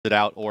it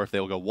out or if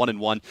they'll go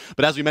 1-1.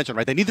 But as we mentioned,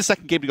 right, they need the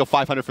second game to go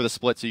 500 for the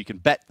split, so you can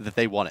bet that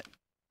they won it.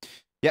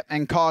 Yep,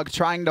 and COG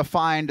trying to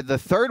find the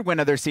third win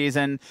of their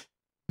season,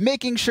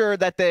 making sure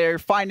that they're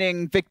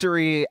finding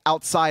victory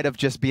outside of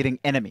just beating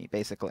enemy,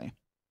 basically.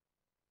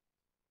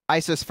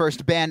 Isis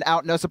first banned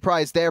out, no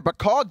surprise there. But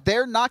COG,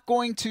 they're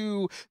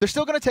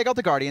still going to take out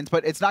the Guardians,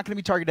 but it's not going to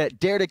be targeted at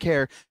Dare to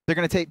Care. They're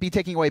going to be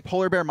taking away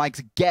Polar Bear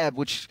Mike's Geb,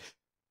 which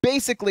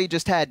basically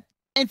just had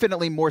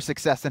infinitely more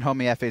success than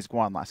Homie FA's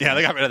Guan last time.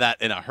 They got rid of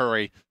that in a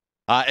hurry.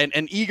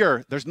 And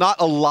Eager, there's not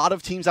a lot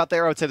of teams out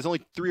there. I would say there's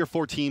only 3 or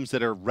 4 teams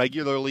that are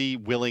regularly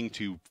willing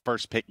to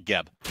first pick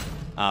Geb.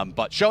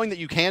 But showing that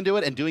you can do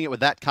it and doing it with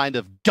that kind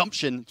of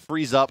gumption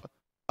frees up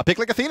a pick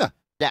like Athena.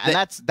 Yeah,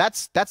 and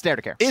that's Dare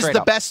to Care. Is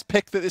the best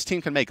pick that this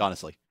team can make,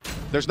 honestly.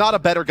 There's not a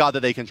better god that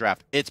they can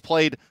draft. It's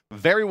played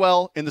very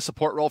well in the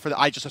support role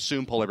I just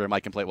assume Polar Bear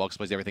Mike can play it well because he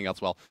plays everything else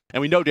well.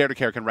 And we know Dare to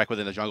Care can wreck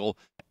within the jungle.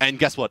 And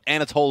guess what?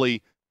 Anatoly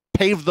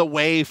paved the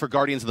way for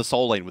Guardians of the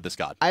Soul Lane with this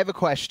god. I have a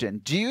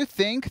question. Do you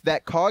think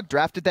that COG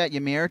drafted that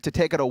Ymir to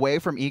take it away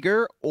from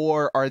Eager,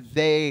 or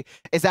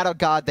is that a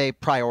god they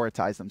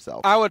prioritize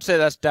themselves? I would say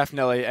that's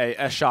definitely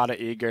a shot at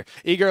Eager.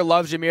 Eager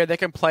loves Ymir. They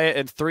can play it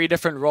in 3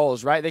 different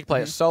roles, right? They can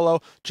play it solo,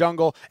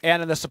 jungle,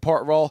 and in the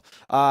support role.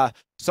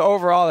 So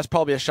overall, it's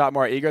probably a shot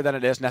more at Eager than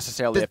it is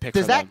necessarily a pick for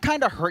them. Does that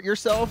kind of hurt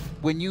yourself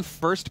when you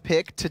first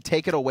pick to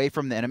take it away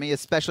from the enemy,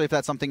 especially if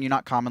that's something you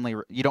don't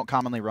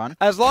commonly run?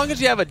 As long as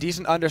you have a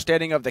decent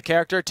understanding of the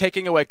character,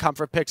 taking away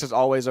comfort picks is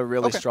always a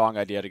really strong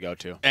idea to go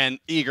to. And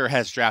Eager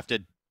has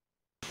drafted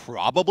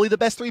probably the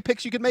best 3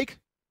 picks you could make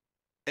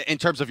in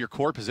terms of your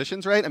core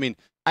positions, right? I mean,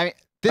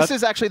 this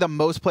is actually the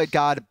most played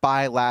god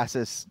by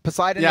Lassus.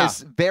 Poseidon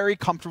is very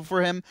comfortable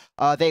for him.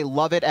 They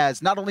love it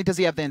as not only does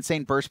he have the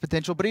insane burst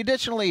potential, but he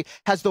additionally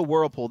has the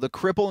Whirlpool, the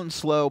cripple and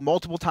slow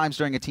multiple times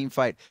during a team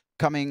fight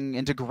coming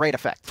into great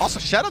effect. Also,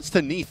 shoutouts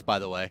to Neith, by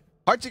the way.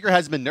 Heartseeker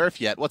hasn't been nerfed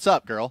yet. What's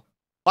up, girl?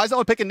 Why is no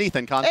one picking Neith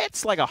in Con?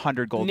 It's like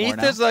 100 gold more now.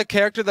 Neith is a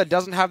character that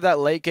doesn't have that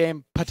late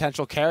game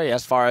potential carry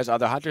as far as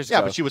other hunters go.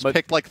 Yeah, but she was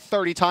picked like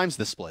 30 times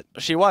this split.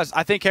 She was.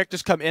 I think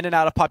characters come in and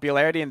out of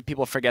popularity, and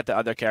people forget that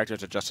other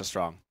characters are just as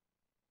strong.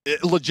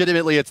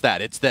 Legitimately, it's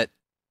that. It's that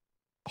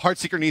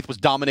Heartseeker Neith was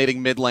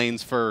dominating mid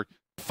lanes for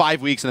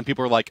 5 weeks, and then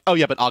people were like, oh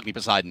yeah, but Agni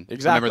Poseidon.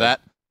 Exactly. Remember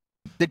that?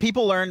 Did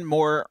people learn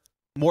more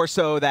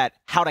so that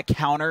how to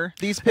counter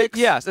these picks?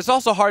 Yes, it's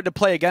also hard to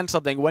play against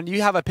something. When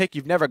you have a pick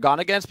you've never gone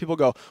against, people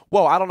go,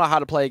 whoa, I don't know how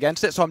to play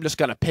against it, so I'm just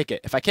going to pick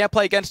it. If I can't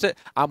play against it,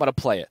 I'm going to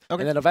play it. Okay.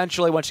 And then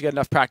eventually, once you get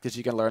enough practice,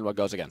 you can learn what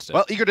goes against it.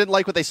 Well, Eager didn't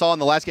like what they saw in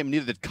the last game,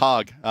 neither did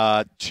COG.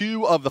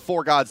 2 of the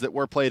 4 gods that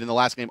were played in the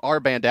last game are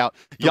banned out.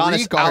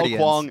 Giannis,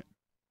 Alquang,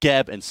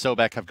 Geb, and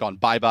Sobek have gone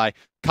bye-bye.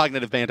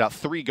 Cognitive banned out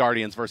 3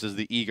 Guardians versus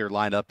the Eager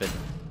lineup. And,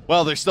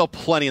 well, there's still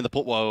plenty in the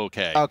pool. Whoa,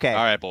 okay. Okay.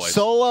 All right, boys.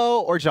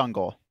 Solo or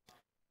jungle?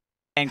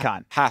 And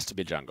Con. Has to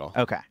be jungle.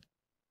 Okay.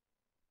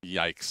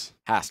 Yikes.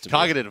 Has to be.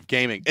 Cognitive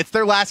Gaming. It's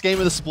their last game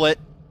of the split.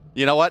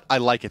 You know what? I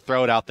like it.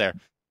 Throw it out there.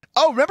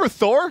 Oh, remember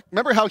Thor?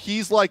 Remember how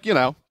he's like,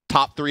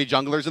 top 3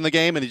 junglers in the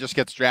game and he just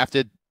gets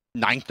drafted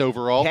 9th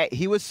overall? Hey,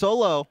 he was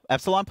solo.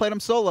 Epsilon played him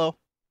solo.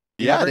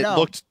 Yeah, it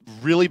looked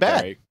really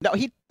bad. Very. No,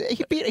 he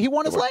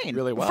won his lane.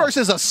 Really well.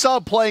 Versus a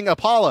sub playing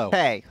Apollo.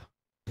 Hey.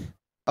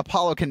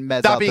 Apollo can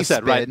mess That up being the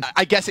said, spin. right,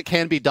 I guess it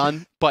can be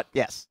done, but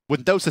yes,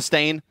 with no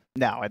sustain,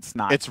 no, it's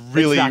not. It's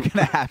really not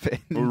going to happen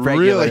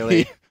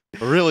regularly.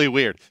 Really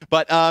weird.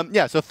 But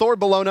yeah, so Thor,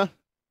 Bologna,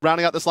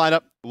 rounding out this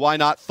lineup. Why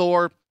not?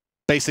 Thor,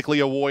 basically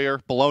a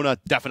warrior. Bologna,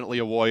 definitely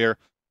a warrior.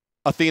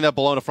 Athena,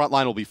 Bologna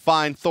frontline will be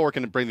fine. Thor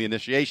can bring the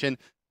initiation,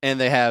 and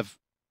they have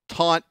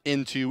taunt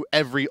into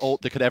every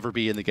ult that could ever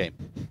be in the game.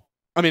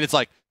 I mean, it's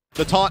like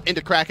the taunt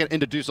into Kraken,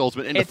 into Deuce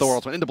Ultimate, into Thor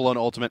Ultimate, into Bologna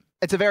Ultimate.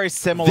 It's a very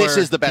similar. This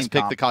is the best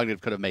pick the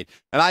Cognitive could have made.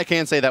 And I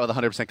can say that with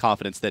 100%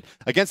 confidence that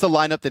against a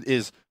lineup that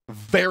is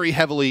very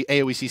heavily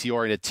AoE CC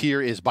oriented,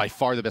 Tyr is by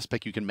far the best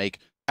pick you can make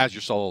as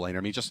your solo laner.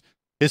 I mean, just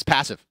his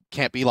passive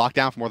can't be locked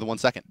down for more than 1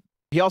 second.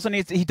 He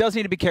does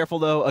need to be careful,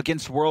 though,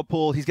 against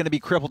Whirlpool. He's going to be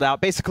crippled out,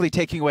 basically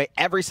taking away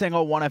every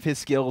single one of his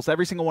skills,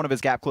 every single one of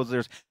his gap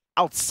closers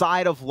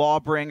outside of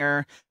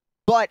Lawbringer.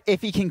 But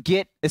if he can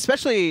get,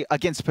 especially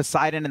against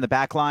Poseidon in the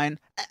backline,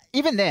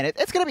 even then,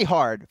 it's going to be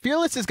hard.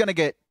 Fearless is going to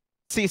get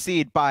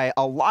CC'd by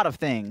a lot of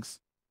things.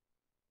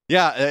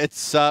 Yeah,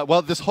 it's,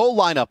 well, this whole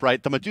lineup,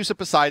 right? The Medusa,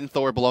 Poseidon,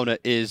 Thor, Bologna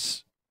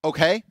is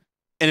okay.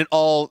 And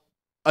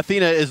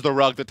Athena is the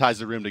rug that ties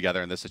the room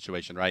together in this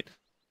situation, right?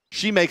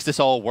 She makes this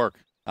all work.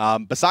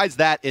 Besides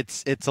that,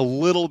 it's a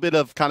little bit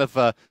of kind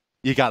of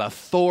you got a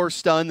Thor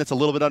stun that's a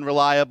little bit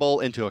unreliable,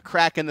 into a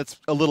Kraken that's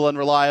a little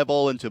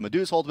unreliable, into a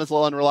Medusa ultimate that's a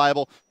little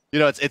unreliable.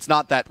 It's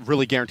not that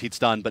really guaranteed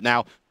stun, but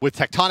now with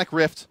Tectonic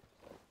Rift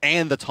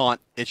and the taunt,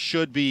 it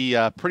should be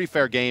a pretty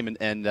fair game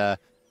and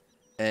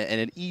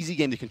an easy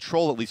game to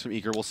control, at least from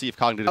Eager. We'll see if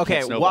Cognitive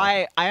can snowball.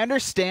 Why? I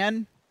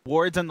understand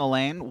wards in the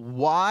lane.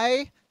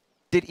 Why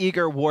did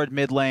Eager ward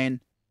mid lane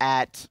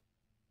at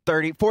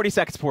 40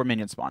 seconds before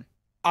minion spawn?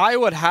 I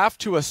would have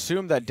to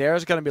assume that Dare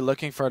is going to be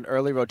looking for an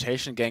early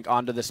rotation gank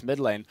onto this mid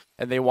lane,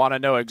 and they want to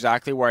know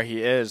exactly where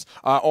he is,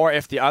 or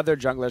if the other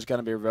jungler is going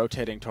to be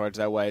rotating towards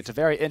that way. It's a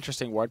very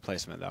interesting ward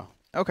placement, though.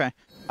 Okay.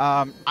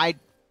 I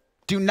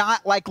do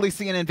not likely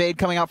see an invade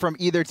coming out from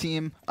either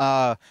team.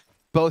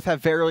 Both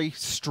have very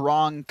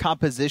strong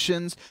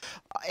compositions.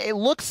 It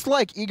looks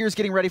like Eager's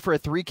getting ready for a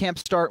 3-camp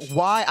start.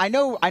 Why? I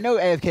know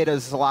AFK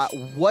does this a lot.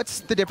 What's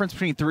the difference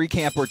between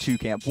 3-camp or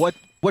 2-camp?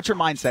 What's your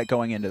mindset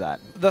going into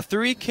that? The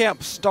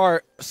 3-camp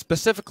start,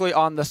 specifically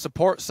on the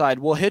support side,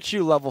 will hit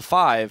you level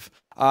 5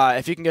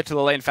 if you can get to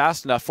the lane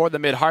fast enough for the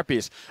mid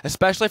Harpies,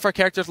 especially for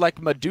characters like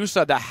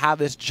Medusa that have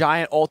this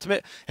giant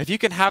ultimate. If you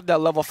can have that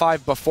level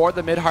 5 before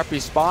the mid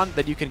Harpies spawn,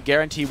 then you can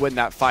guarantee win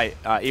that fight,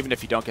 even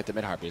if you don't get the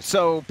mid Harpies.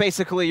 So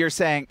basically you're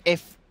saying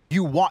if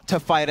you want to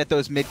fight at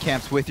those mid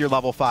camps with your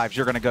level 5s,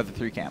 you're going to go to the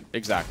 3-camp.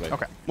 Exactly.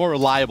 Okay. More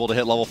reliable to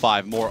hit level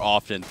 5 more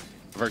often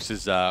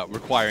versus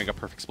requiring a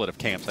perfect split of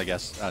camps, I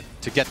guess,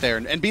 to get there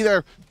and be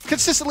there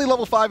consistently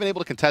level 5 and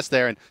able to contest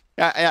there. And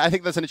I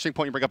think that's an interesting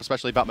point you bring up,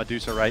 especially about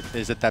Medusa, right?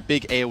 Is that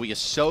big AoE is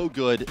so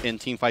good in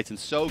team fights and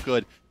so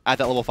good at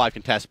that level 5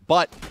 contest,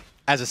 but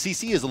as a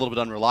CC is a little bit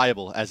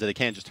unreliable, as they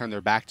can just turn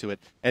their back to it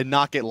and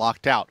not get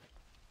locked out.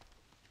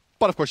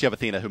 But of course you have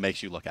Athena who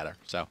makes you look at her,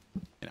 so,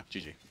 you know,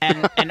 GG.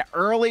 And an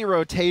early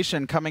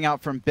rotation coming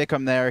out from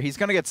Bickham there. He's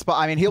going to get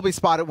spotted. I mean, he'll be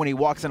spotted when he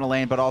walks in a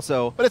lane, but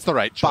also But it's the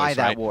right choice, by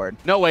that right? ward.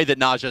 No way that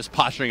Naja's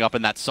posturing up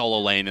in that solo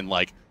lane and,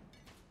 like,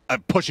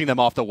 pushing them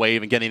off the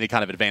wave and getting any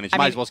kind of advantage.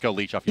 Might as well just go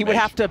leech off your He would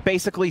mage. have to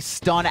basically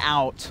stun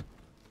out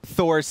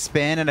Thor's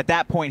spin, and at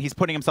that point, he's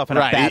putting himself in a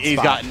bad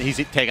spot. He's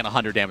taken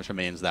 100 damage from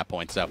minions at that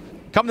point. So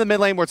come to the mid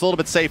lane where it's a little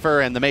bit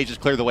safer and the mages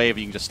clear the wave,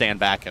 you can just stand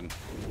back and,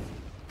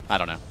 I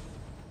don't know,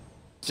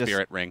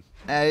 spirit ring.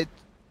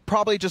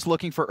 Probably just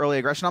looking for early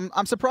aggression.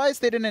 I'm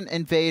surprised they didn't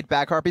invade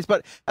back Harpies,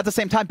 but at the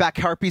same time, back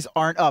Harpies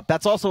aren't up.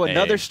 That's also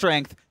another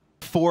strength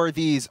for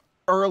these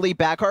early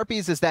back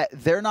Harpies, is that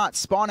they're not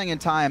spawning in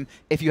time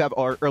if you have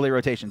early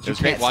rotations. It was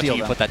great watching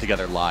you put that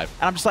together live.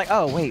 And I'm just like,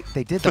 oh, wait,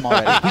 they did them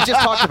already. We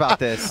just talked about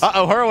this.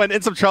 Uh-oh, Herwin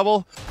in some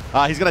trouble.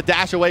 He's going to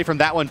dash away from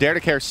that one. Dare to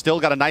Care still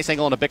got a nice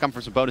angle on a Bickham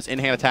for some bonus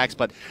in-hand attacks,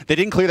 but they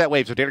didn't clear that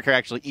wave, so Dare to Care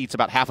actually eats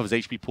about half of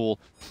his HP pool,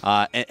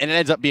 and it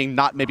ends up being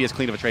not maybe as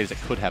clean of a trade as it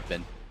could have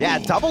been. Yeah,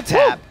 double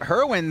tap.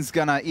 Herwin's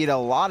going to eat a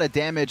lot of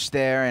damage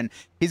there, and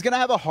he's going to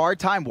have a hard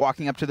time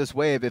walking up to this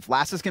wave. If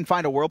Lassus can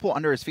find a Whirlpool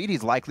under his feet,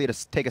 he's likely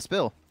to take a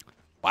spill.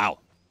 Wow.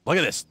 Look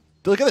at this.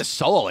 Look at this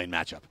solo lane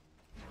matchup.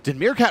 Did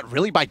Meerkat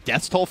really buy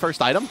Death's Toll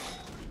first item?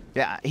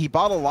 Yeah, he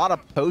bought a lot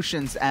of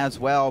potions as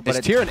well, but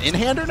is Tyr an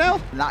in-hander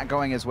now? Not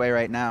going his way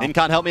right now.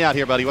 Incon, help me out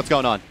here, buddy. What's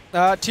going on?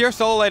 Tyr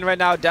solo lane right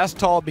now, Death's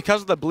Toll,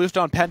 because of the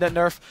Bluestone Pendant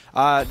nerf,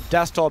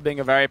 Death's Toll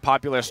being a very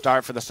popular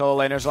start for the solo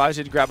laners, allows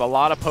you to grab a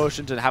lot of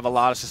potions and have a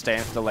lot of sustain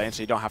for the lane,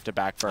 so you don't have to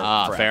back for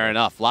forever. Fair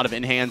enough. A lot of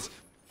in-hands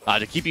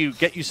to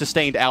get you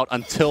sustained out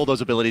until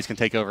those abilities can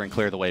take over and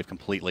clear the wave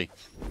completely.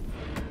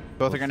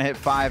 Both are going to hit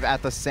 5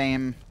 at the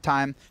same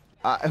time.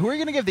 Who are you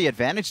going to give the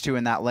advantage to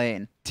in that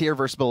lane? Tyr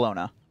versus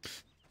Bellona.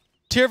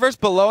 Tyr versus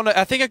Bellona,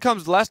 I think it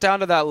comes less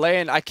down to that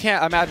lane. I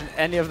can't imagine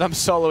any of them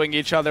soloing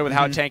each other with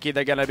how tanky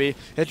they're going to be.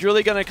 It's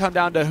really going to come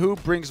down to who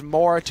brings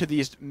more to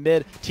these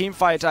mid team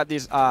fights at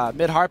these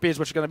mid Harpies,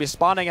 which are going to be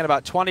spawning in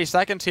about 20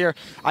 seconds here.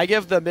 I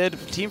give the mid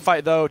team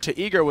fight, though, to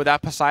Eager with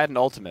that Poseidon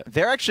ultimate.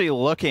 They're actually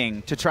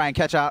looking to try and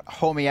catch out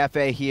Homie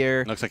FA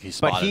here. Looks like he's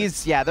spotted.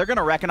 But they're going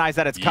to recognize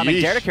that it's coming.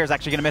 Yeesh. Dare to Care is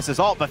actually going to miss his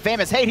ult, but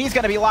Famous Hate, he's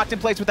going to be locked in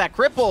place with that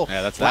cripple.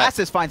 Yeah, that's that.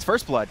 Lassus finds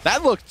first blood.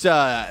 That looked,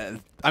 I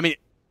mean,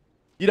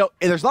 you know,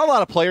 there's not a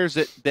lot of players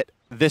that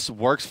this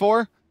works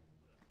for.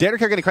 Dare to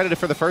Care getting credited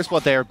for the first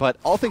blood there, but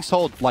all things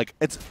told, like,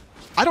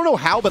 I don't know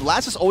how, but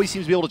Lassus always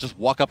seems to be able to just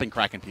walk up and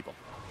crack in people.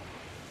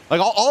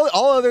 Like, all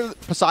other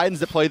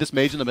Poseidons that play this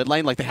mage in the mid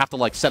lane, like, they have to,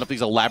 like, set up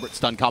these elaborate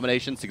stun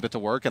combinations to get it to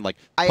work and, like,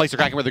 place their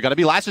cracking where they're going to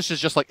be. Lassus is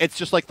just, like, it's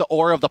just, like, the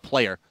aura of the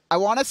player. I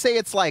want to say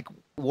it's, like,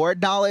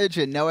 ward knowledge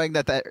and knowing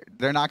that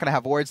they're not going to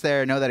have wards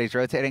there, know that he's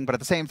rotating, but at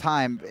the same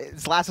time,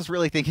 is Lassus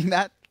really thinking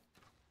that?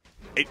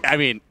 I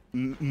mean,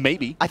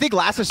 maybe. I think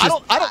Lassus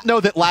just... I don't know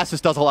that Lassus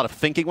does a lot of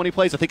thinking when he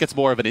plays. I think it's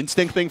more of an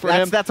instinct thing for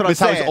him. That's what I'm saying. That's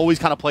how saying. he's always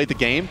kind of played the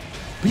game.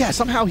 But yeah,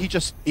 somehow he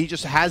just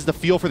has the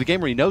feel for the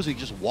game where he knows he can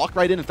just walk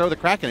right in and throw the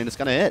Kraken and it's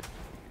going to hit.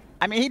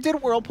 I mean, he did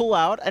Whirlpool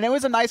out, and it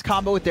was a nice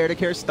combo with Dare to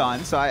Care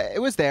stun, so it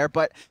was there.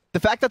 But the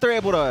fact that they're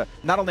able to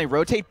not only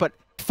rotate, but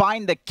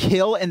find the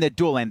kill in the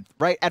dual lane,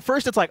 right? At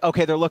first, it's like,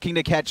 okay, they're looking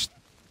to catch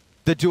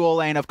the dual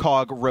lane of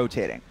Cog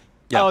rotating.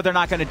 Yeah. Oh, they're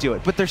not going to do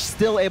it, but they're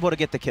still able to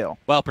get the kill.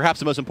 Well, perhaps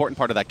the most important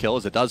part of that kill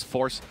is it does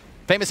force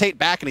Famous Hate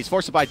back, and he's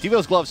forced to buy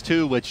Devo's Gloves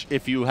too, which,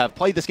 if you have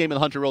played this game in the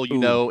Hunter role, you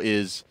know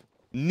is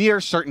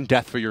near certain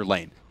death for your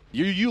lane.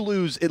 you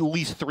lose at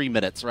least 3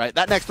 minutes, right?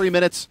 That next 3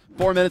 minutes,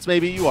 4 minutes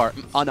maybe, you are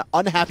an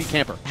unhappy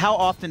camper. How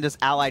often does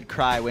Allied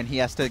cry when he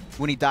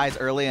dies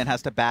early and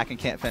has to back and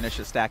can't finish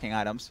his stacking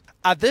items?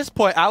 At this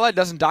point, Allied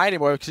doesn't die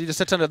anymore because he just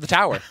sits under the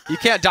tower. You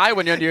can't die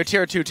when you're under your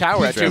tier 2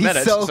 tower at 2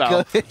 minutes.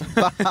 So good.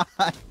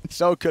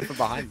 So good from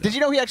behind. Did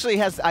you know he actually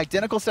has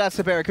identical stats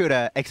to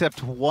Barracuda,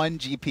 except 1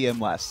 GPM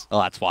less?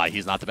 Well, that's why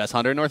he's not the best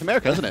hunter in North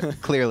America, isn't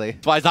it? Clearly.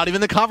 That's why he's not even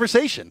in the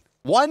conversation.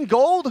 1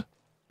 gold?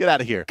 Get out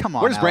of here. Come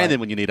on, Where's Allied? Brandon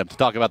when you need him to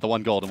talk about the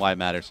 1 gold and why it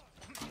matters?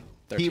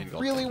 He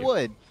really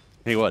would.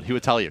 He would. He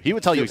would tell you. He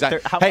would tell you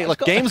exactly. How Hey, much look,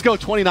 gold? games go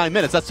 29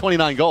 minutes. That's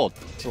 29 gold.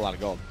 It's a lot of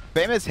gold.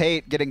 Famous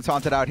Hate getting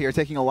taunted out here,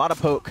 taking a lot of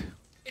poke.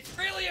 It's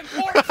really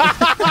important.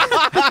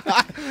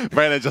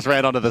 Brandon just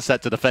ran onto the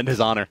set to defend his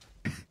honor.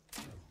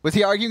 Was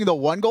he arguing the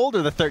 1 gold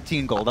or the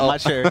 13 gold? I'm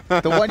not sure.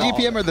 The 1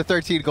 GPM or the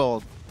 13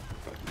 gold?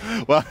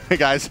 Well, hey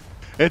guys,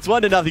 it's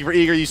 1-0 for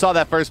Eager. You saw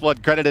that first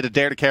blood credited to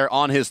Dare to Care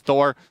on his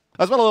Thor.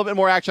 There's been a little bit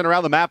more action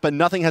around the map, but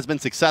nothing has been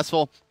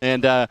successful.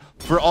 And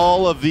for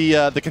all of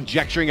the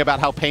conjecturing about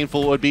how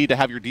painful it would be to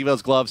have your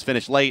Diva's gloves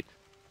finish late,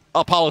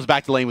 Apollo's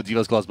back to lane with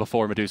Diva's gloves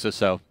before Medusa,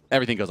 so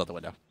everything goes out the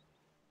window.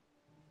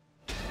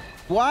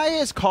 Why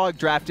is COG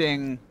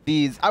drafting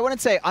these, I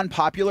wouldn't say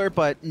unpopular,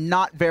 but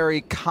not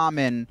very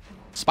common,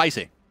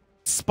 spicy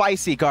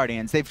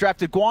Guardians? They've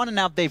drafted Guan, and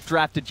now they've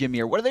drafted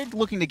Ymir. What are they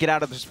looking to get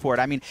out of the support?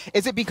 I mean,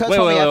 is it because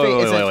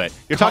Wait.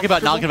 You're talking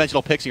about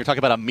non-conventional picks, and you're talking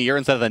about Amir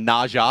instead of the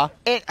Naja?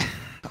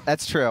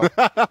 That's true.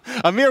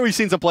 Amir, we've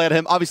seen some play at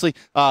him. Obviously,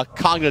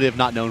 Cognitive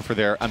not known for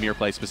their Amir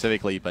play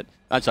specifically, but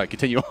I'm sorry,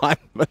 continue on.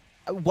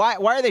 Why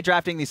are they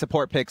drafting these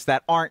support picks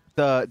that aren't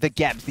the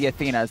Gebs, the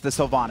Athenas, the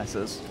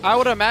Sylvanuses? I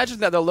would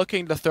imagine that they're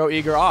looking to throw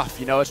Eager off.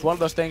 You know, it's one of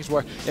those things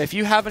where if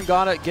you haven't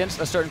gone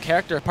against a certain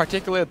character,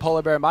 particularly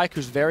Polar Bear Mike,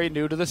 who's very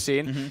new to the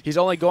scene, he's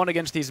only going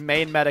against these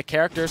main meta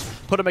characters,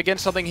 put him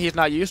against something he's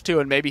not used to,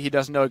 and maybe he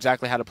doesn't know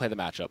exactly how to play the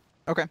matchup.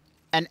 Okay.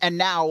 And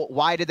now,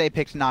 why did they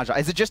pick Naja?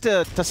 Is it just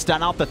to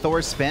stun out the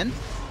Thor's spin?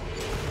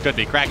 Could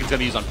be. Kraken's going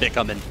to use on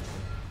Bickham, and,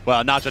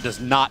 well, Naja does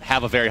not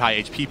have a very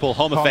high HP pool.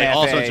 Homefae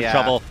also in some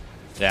trouble.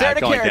 Yeah, Dare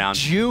to going Care down.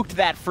 juked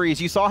that freeze.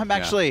 You saw him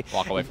actually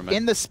walk away from it.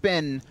 in the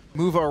spin,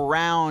 move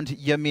around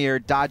Ymir,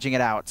 dodging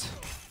it out.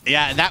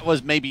 Yeah, and that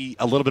was maybe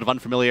a little bit of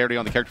unfamiliarity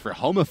on the character for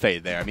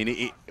Homefae there. I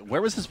mean,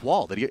 where was his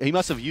wall? He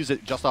must have used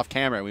it just off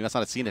camera, and we must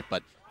not have seen it,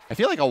 but I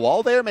feel like a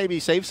wall there maybe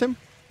saves him.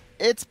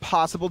 It's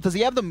possible. Does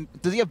he have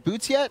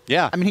boots yet?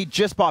 Yeah. I mean, he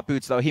just bought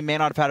boots, though. He may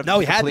not have had them No,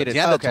 he had them. completed. He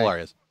had okay. the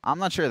Tolarias. I'm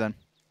not sure then.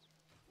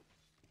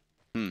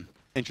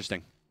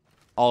 Interesting.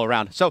 All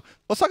around. So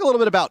let's talk a little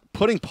bit about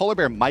putting Polar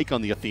Bear Mike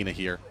on the Athena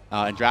here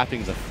and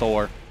drafting the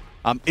Thor.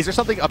 Is there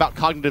something about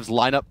Cognitive's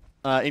lineup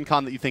in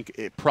Con that you think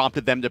it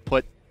prompted them to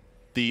put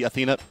the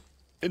Athena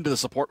into the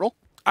support role?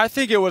 I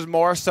think it was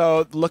more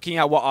so looking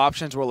at what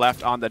options were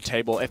left on the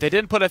table. If they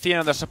didn't put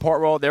Athena in the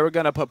support role, they were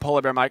going to put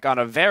Polar Bear Mike on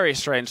a very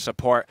strange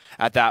support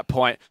at that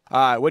point.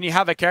 When you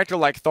have a character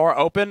like Thor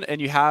open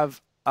and you have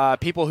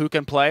people who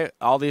can play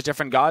all these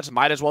different gods,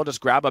 might as well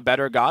just grab a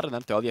better god and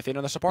then throw the Athena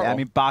in the support role. I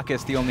mean,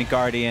 Bacchus, the only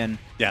Guardian.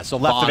 Yeah, so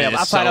left available.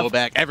 outside of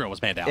back. Everyone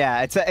was manned out.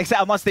 Yeah, it's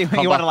unless you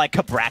want to like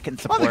Bracken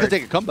support. Well, they could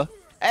take a Kumba.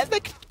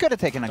 They could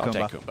have taken a Don't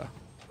Kumba. take Kumba.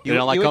 You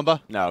don't like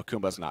Kumba? No,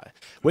 Kumba's not.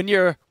 When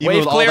your Even wave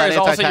with all clear that is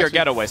also your anti-taxing?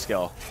 getaway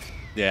skill.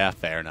 Yeah,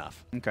 fair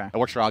enough. Okay. It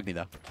works for Agni,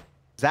 though.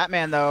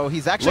 Zatman, though,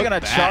 he's actually Look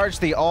going to at that. charge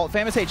the ult.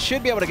 Famous Hate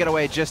should be able to get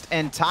away just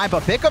in time,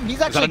 but Bickham, he's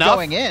actually enough?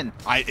 going in.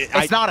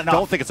 It's not enough.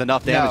 don't think it's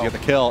enough damage No. to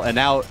get the kill, and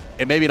now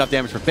it may be enough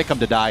damage for Bickham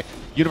to die.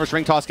 Universe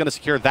Ring Toss going to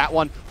secure that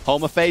one.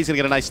 Homefae is going to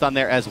get a nice stun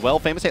there as well.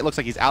 Famous Hate looks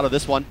like he's out of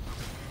this one.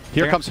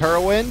 Here comes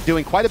Heroin,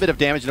 doing quite a bit of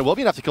damage, and it will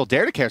be enough to kill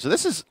Dare to Care. So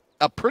this is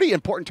a pretty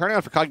important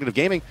turnaround for Cognitive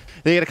Gaming.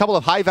 They get a couple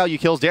of high-value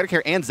kills, Dare to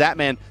Care and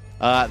Zatman.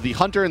 The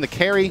Hunter and the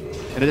carry.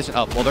 In addition,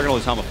 well, they're going to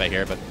lose Homefae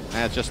here, but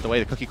that's just the way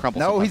the cookie crumbles.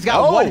 No, sometimes. he's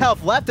got 1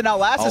 health left, and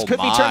Outlastus could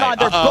be turned on.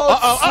 They're both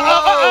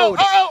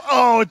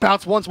slowed. It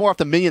bounced once more off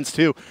the minions,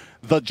 too.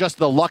 Just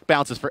the luck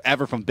bounces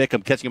forever from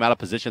Bickham, catching him out of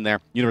position there.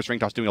 Universe Ring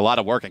Toss doing a lot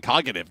of work, and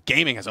Cognitive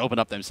Gaming has opened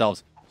up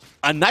themselves.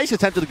 A nice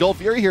attempt at the Gold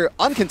Fury here,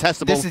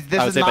 uncontestable. This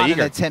is not an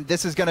attempt.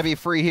 This is going to be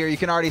free here. You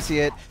can already see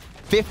it.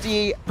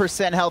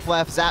 50% health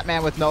left.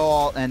 Zatman with no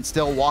ult and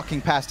still walking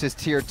past his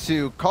tier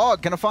 2.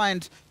 Cog going to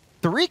find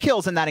 3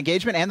 kills in that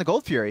engagement and the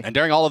Gold Fury. And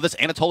during all of this,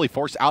 Anatoly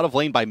forced out of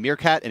lane by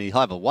Meerkat, and he'll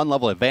have a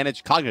 1-level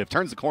advantage. Cognitive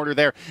turns the corner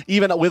there.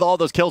 Even with all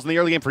those kills in the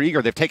early game for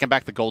Eager, they've taken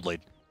back the gold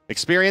lead.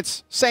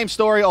 Experience, same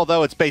story,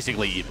 although it's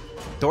basically even.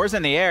 Doors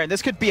in the air, and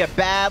this could be a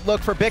bad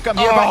look for Bickham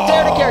here, but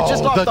Dare to Care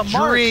just off the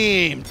mark.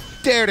 Dream.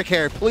 Dare to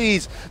Care,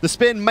 please. The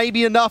spin may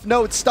be enough.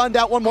 No, it's stunned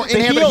out. One more in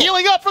hand, heal. but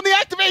healing up from the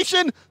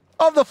activation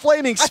of the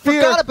Flaming Spear.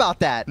 I forgot about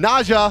that.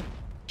 Naja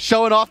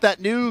showing off that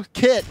new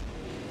kit.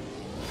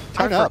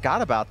 I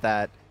forgot about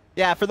that.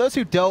 Yeah, for those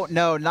who don't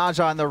know,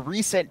 Naja in the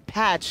recent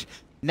patch,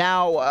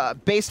 now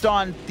based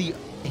on the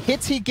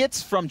hits he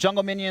gets from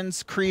jungle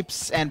minions,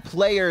 creeps, and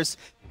players,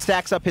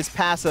 stacks up his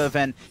passive,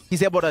 and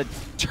he's able to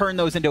turn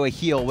those into a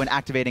heal when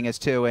activating his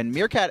 2. And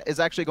Meerkat is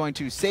actually going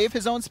to save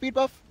his own speed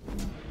buff.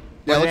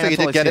 Yeah, it looks like he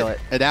did get steal it.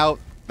 And now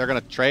they're going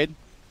to trade.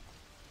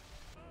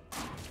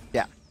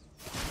 Yeah.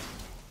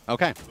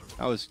 Okay,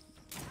 that was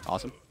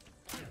awesome.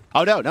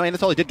 Oh, no,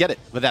 Anatoly did get it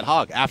with that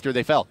hog after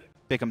they fell.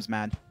 Bickham's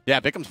mad. Yeah,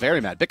 Bickham's very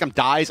mad. Bickham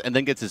dies and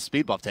then gets his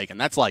speed buff taken.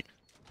 That's like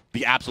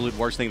the absolute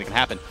worst thing that can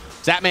happen.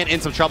 Zatman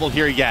in some trouble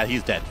here. Yeah,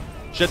 he's dead.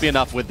 Should be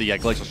enough with the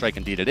Glacial Strike.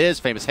 Indeed it is.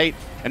 Famous Hate.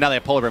 And now they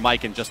have Polar Bear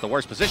Mike in just the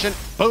worst position.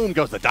 Boom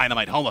goes the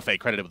Dynamite.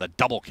 Homofake credited with a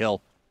double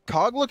kill.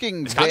 Cog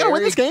looking Is Cog going to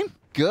win this game?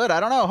 Good. I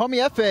don't know.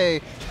 Homie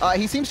Efe,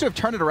 he seems to have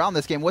turned it around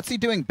this game. What's he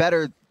doing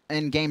better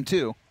in game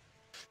 2?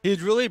 He's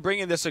really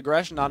bringing this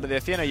aggression onto the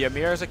Athena.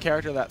 Ymir is a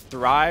character that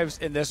thrives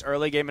in this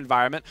early game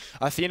environment.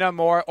 Athena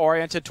more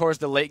oriented towards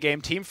the late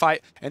game team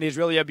fight, and he's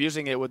really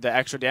abusing it with the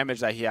extra damage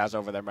that he has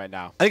over them right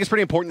now. I think it's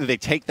pretty important that they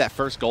take that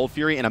first Gold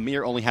Fury, and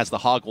Ymir only has the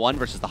Hog 1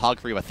 versus the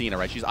Hog 3 of Athena,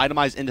 right? She's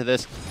itemized into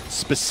this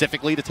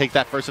specifically to take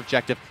that first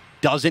objective,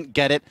 doesn't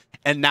get it,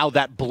 and now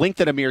that blink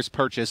that Ymir's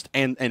purchased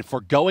and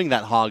foregoing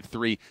that Hog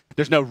 3,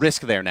 there's no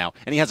risk there now.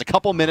 And he has a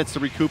couple minutes to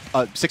recoup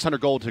 600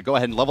 gold to go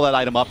ahead and level that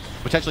item up,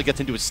 potentially gets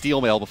into his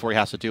steel mail before he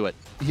has to do it.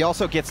 He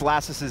also gets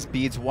Lassus's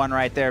beads 1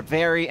 right there.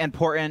 Very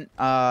important.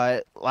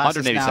 Lassus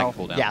 180 now, second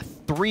cooldown. Yeah,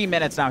 3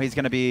 minutes now. He's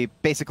going to be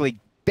basically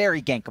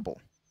very gankable.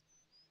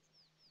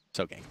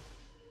 So gank.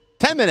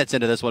 10 minutes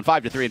into this one,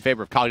 5-3 in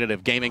favor of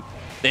Cognitive Gaming.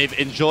 They've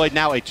enjoyed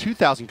now a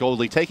 2,000 gold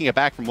lead, taking it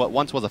back from what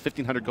once was a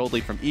 1,500 gold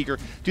lead from Eager.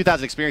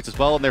 2,000 experience as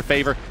well in their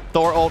favor.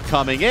 Thor ult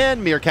coming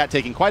in. Meerkat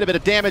taking quite a bit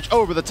of damage.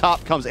 Over the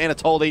top comes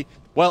Anatoly.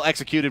 Well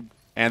executed.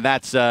 And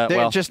that's,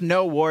 well... just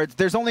no wards.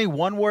 There's only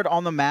 1 ward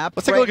on the map.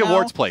 Let's take a look at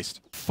wards placed.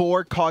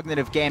 For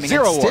Cognitive Gaming.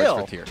 0 and still,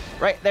 wards for tier.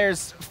 Right,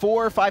 there's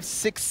 4, 5,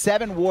 6,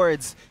 7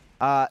 wards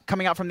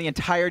coming out from the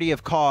entirety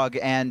of Cog,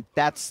 and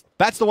that's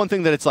the one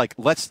thing that it's like,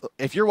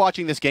 if you're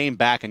watching this game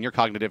back and you're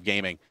Cognitive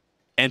Gaming,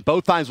 and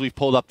both times we've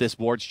pulled up this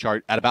wards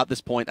chart at about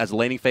this point as the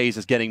laning phase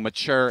is getting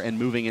mature and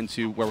moving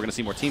into where we're going to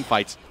see more team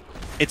fights,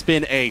 it's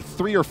been a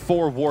 3 or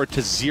 4 ward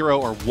to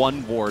 0 or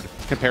 1 ward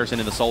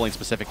comparison in the Soul lane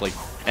specifically,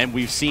 and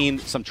we've seen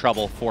some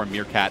trouble for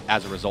Meerkat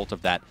as a result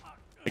of that.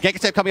 The gank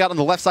attempt coming out on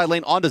the left side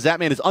lane onto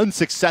Zatman is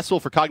unsuccessful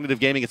for Cognitive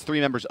Gaming. It's 3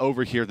 members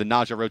over here. The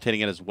Naja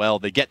rotating in as well.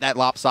 They get that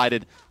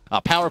lopsided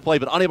power play,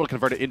 but unable to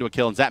convert it into a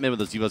kill. And Zatman with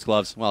those Zivos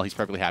gloves, well, he's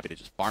perfectly happy to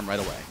just farm right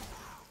away.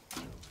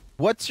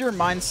 What's your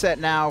mindset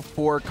now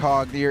for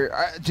Cog? Do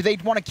they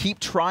want to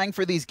keep trying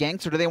for these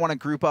ganks, or do they want to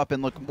group up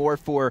and look more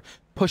for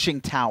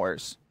pushing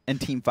towers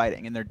and team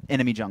fighting in their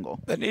enemy jungle?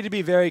 They need to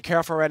be very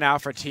careful right now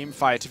for team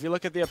fights. If you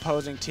look at the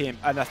opposing team,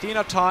 an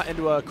Athena taunt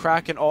into a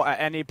Kraken ult at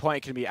any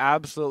point can be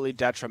absolutely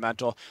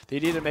detrimental.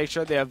 They need to make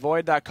sure they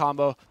avoid that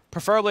combo,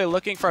 preferably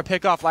looking for a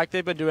pickoff like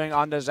they've been doing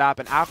on the Zap,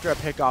 and after a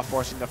pickoff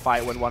forcing the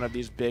fight when one of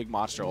these big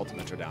monster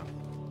ultimates are down.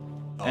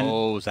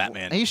 Oh,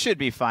 Zatman. He should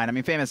be fine. I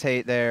mean, Famous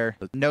Hate there.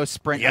 No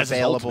sprint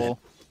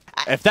available.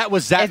 If that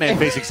was Zatman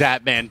facing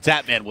Zatman,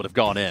 Zatman would have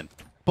gone in.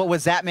 But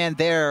was Zatman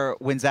there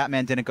when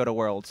Zatman didn't go to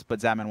Worlds? But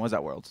Zatman was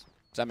at Worlds.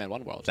 Zatman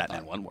won Worlds.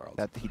 Zatman won Worlds.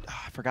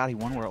 I forgot he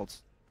won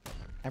Worlds.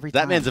 Every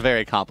time. Zatman's a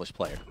very accomplished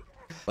player.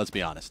 Let's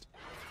be honest.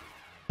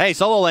 Hey,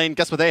 solo lane,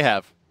 guess what they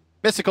have?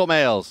 Mystical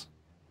Males.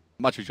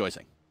 Much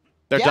rejoicing.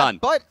 They're done.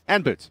 But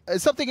and boots.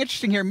 Something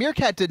interesting here.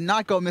 Meerkat did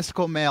not go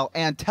Mystical Male,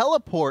 and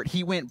Teleport,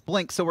 he went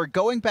Blink. So we're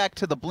going back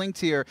to the Blink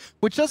tier,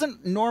 which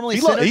doesn't normally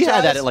synergize. He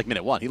had that at like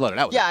minute 1. He loaded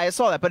out with I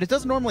saw that, but it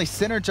doesn't normally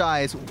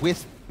synergize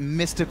with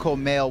Mystical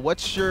Male.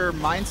 What's your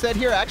mindset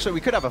here? Actually, we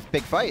could have a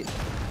big fight.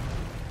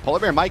 Polar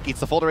Bear Mike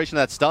eats the full duration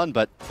of that stun,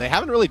 but they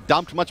haven't really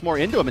dumped much more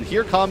into him. And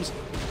here comes,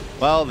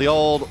 well, the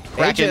old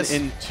Kraken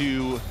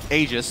into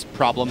Aegis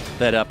problem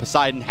that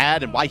Poseidon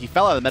had and why he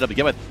fell out of the meta to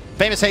begin with.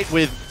 Famous Hate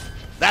with...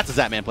 That's a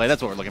Zatman play.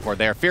 That's what we're looking for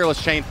there. Fearless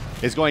Chain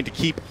is going to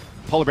keep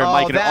Polar Bear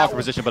Mike in an awkward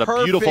position, but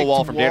a beautiful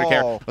wall from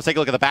Datacare. Let's take a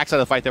look at the backside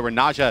of the fight there where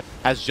Naja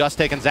has just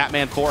taken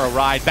Zatman for a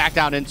ride, back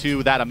down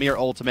into that Ymir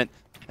ultimate,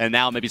 and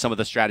now maybe some of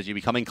the strategy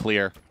becoming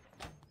clear.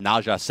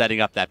 Naja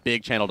setting up that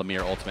big channeled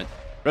Ymir ultimate.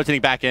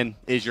 Rotating back in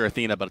is your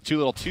Athena, but too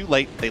little too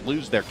late. They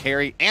lose their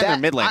carry and their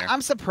mid laner.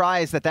 I'm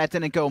surprised that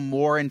didn't go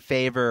more in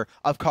favor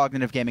of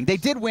Cognitive Gaming. They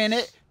did win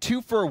it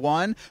 2 for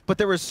 1, but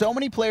there were so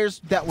many players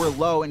that were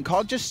low, and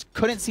Cog just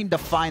couldn't seem to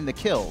find the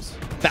kills.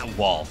 That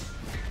wall.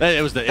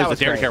 It was the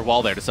Datacare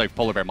wall there to save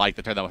Polar Bear Mike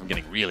that turned that one from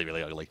getting really,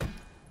 really ugly.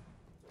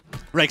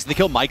 Right, so they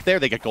kill Mike there,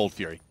 they get Gold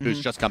Fury, who's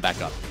just come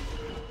back up.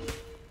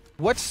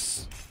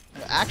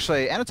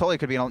 Actually, Anatoly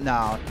could be...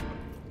 No.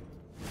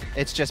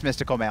 It's just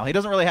Mystical Male. He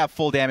doesn't really have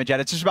full damage yet.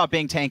 It's just about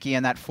being tanky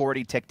and that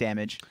 40 tick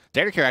damage.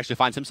 Datacare actually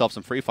finds himself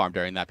some free farm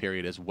during that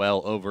period as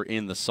well over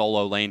in the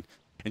solo lane.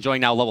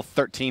 Enjoying now level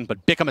 13,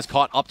 but Bickham has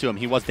caught up to him.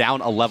 He was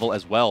down a level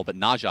as well, but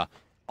Naja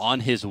on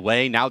his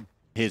way. Now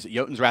his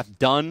Jotun's Wrath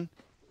done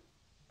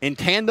in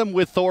tandem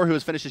with Thor, who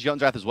has finished his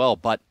Jotun's Wrath as well,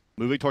 but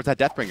moving towards that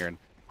Deathbringer.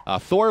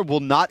 And Thor will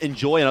not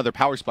enjoy another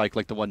power spike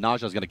like the one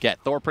Naja is going to get.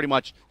 Thor pretty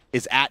much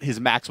is at his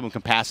maximum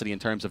capacity in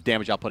terms of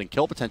damage output and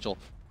kill potential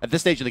at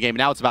this stage of the game.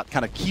 Now it's about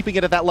kind of keeping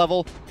it at that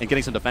level and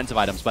getting some defensive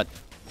items. But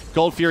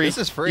Gold Fury, this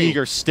is free.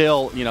 Eager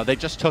still, they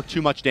just took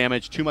too much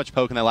damage, too much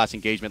poke in that last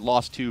engagement,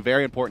 lost 2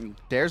 very important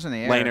Dares in the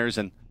air. laners,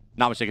 and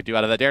not much they could do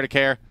out of that.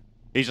 Datacare,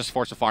 he's just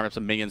forced to farm up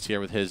some minions here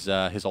with his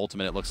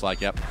ultimate, it looks like.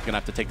 Yep, gonna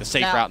have to take the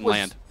safe route and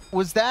land.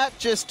 Was that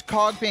just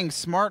Cog being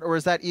smart, or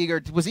was that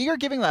Eager? Was Eager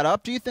giving that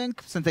up, do you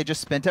think, since they just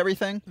spent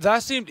everything?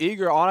 That seemed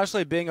Eager,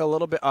 honestly, being a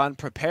little bit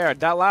unprepared.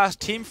 That last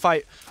team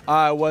fight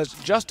was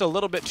just a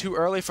little bit too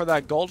early for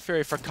that Gold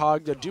Fury for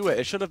Cog to do it.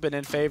 It should have been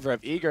in favor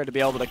of Eager to be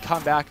able to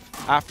come back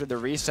after the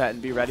reset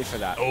and be ready for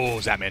that. Oh,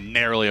 Zapman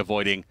narrowly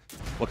avoiding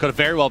what could have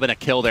very well been a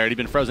kill there. He'd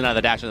been frozen out of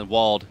the dash and then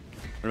walled.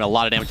 A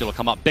lot of damage will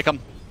come up. Bickham,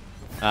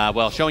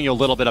 well, showing you a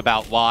little bit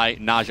about why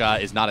Naja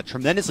is not a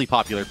tremendously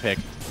popular pick.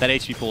 That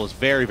HP pool is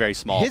very, very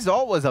small. His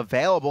ult was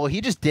available.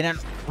 He just didn't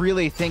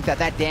really think that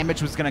that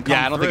damage was going to come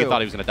Yeah, I don't through. think he thought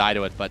he was going to die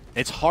to it, but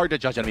it's hard to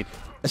judge. I mean,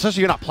 especially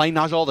if you're not playing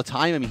Naja all the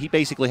time. I mean, he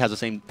basically has the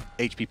same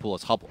HP pool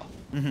as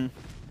Hubwa.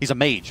 He's a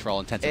mage for all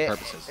intents and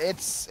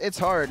purposes. It's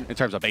hard. In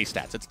terms of base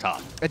stats, it's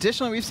tough.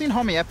 Additionally, we've seen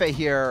Homie Efe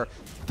here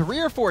 3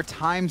 or 4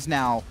 times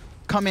now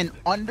come in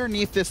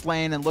underneath this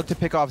lane and look to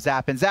pick off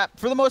Zap. And Zap,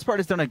 for the most part,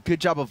 has done a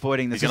good job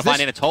avoiding this. He's going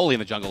to find Anatoly in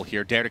the jungle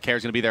here. Dare to Care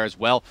is going to be there as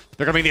well.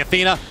 They're going to bring the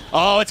Athena.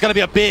 Oh, it's going to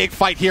be a big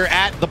fight here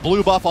at the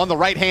blue buff on the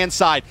right-hand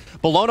side.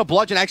 Bologna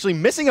Bludgeon actually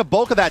missing a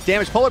bulk of that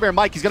damage. Polar Bear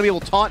Mike, he's going to be able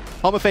to taunt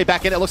Homefei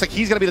back in. It looks like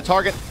he's going to be the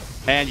target.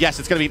 And yes,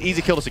 it's going to be an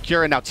easy kill to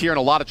secure. And now Tyr in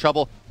a lot of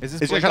trouble. Is he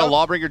going to try to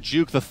Lawbringer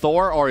juke the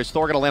Thor, or is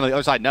Thor going to land on the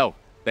other side? No.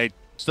 They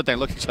stood there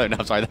and looked at each other. No,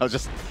 I'm sorry. That was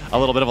just a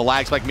little bit of a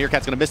lag spike.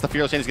 Meerkat's going to miss the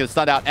Fearless Chain. He's going to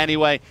stun out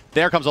anyway.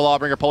 There comes a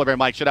Lawbringer. Polar Bear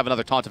Mike should have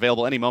another taunt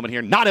available any moment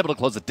here. Not able to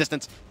close the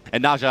distance.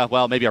 And Naja,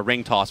 well, maybe a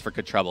ring toss for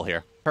good trouble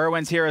here.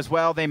 Herwin's here as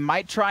well. They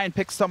might try and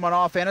pick someone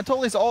off.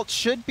 Anatoly's ult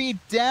should be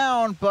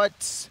down,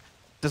 but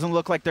doesn't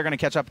look like they're going to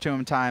catch up to him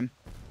in time.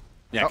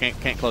 Yeah,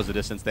 can't close the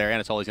distance there.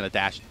 Anatoly's going to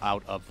dash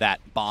out of that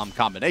bomb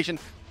combination.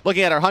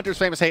 Looking at our Hunters,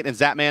 Famous Hate, and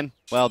Zapman,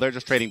 well, they're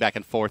just trading back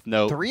and forth.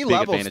 No 3 big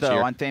levels, advantage though,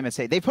 here on Famous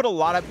Hate. They put a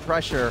lot of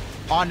pressure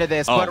onto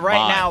this, but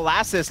right now,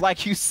 Lassus,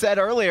 like you said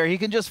earlier, he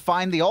can just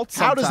find the ult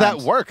sometimes. How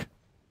does that work?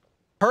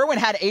 Herwin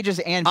had Aegis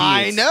and Beads.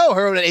 I know,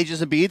 Herwin had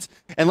Aegis and Beads,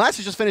 and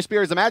Lassus just finished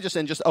Spear as the Magus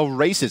and just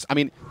erases. I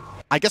mean,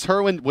 I guess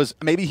Herwin was,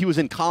 maybe he was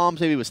in comms,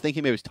 maybe he was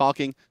thinking, maybe he was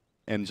talking,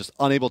 and just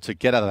unable to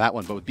get out of that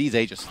one. But with Beads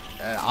Aegis,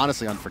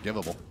 honestly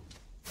unforgivable.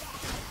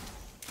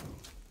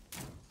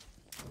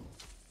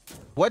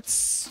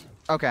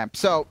 Okay,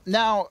 so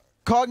now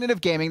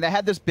Cognitive Gaming, they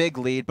had this big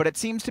lead, but it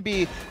seems to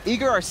be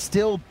Eager are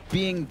still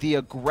being the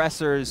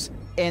aggressors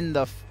in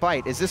the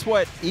fight. Is this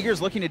what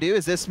Eager's looking to do?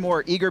 Is this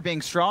more Eager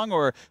being strong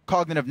or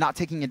Cognitive not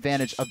taking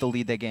advantage of the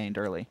lead they gained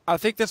early? I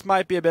think this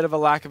might be a bit of a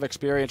lack of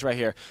experience right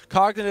here.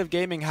 Cognitive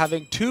Gaming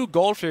having 2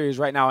 Gold Furies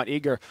right now on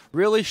Eager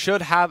really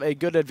should have a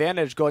good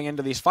advantage going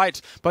into these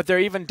fights, but they're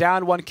even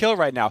down 1 kill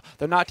right now.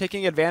 They're not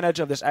taking advantage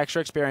of this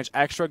extra experience,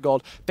 extra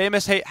gold.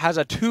 Famous Hate has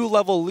a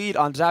 2-level lead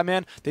on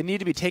Zapman. They need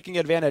to be taking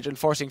advantage and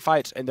forcing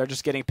fights, and they're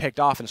just getting picked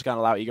off, and it's going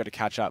to allow Eager to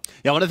catch up.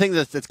 Yeah, one of the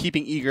things that's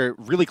keeping Eager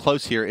really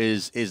close here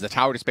is the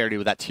tower disparity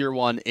with that tier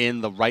 1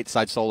 in the right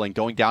side solo lane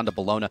going down to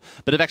Bologna.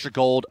 Bit of extra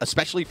gold,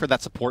 especially for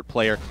that support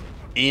player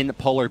in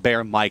Polar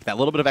Bear Mike. That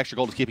little bit of extra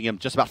gold is keeping him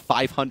just about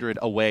 500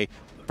 away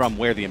from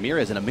where the Amir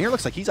is. And Amir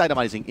looks like he's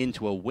itemizing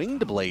into a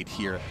Winged Blade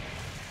here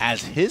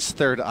as his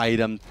 3rd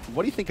item.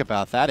 What do you think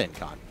about that,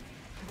 Incon?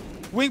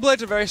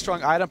 Wingblade's a very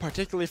strong item,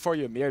 particularly for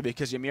Ymir,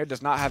 because Ymir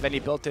does not have any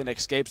built-in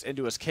escapes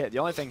into his kit. The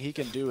only thing he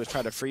can do is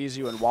try to freeze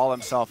you and wall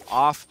himself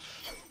off.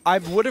 I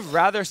would have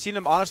rather seen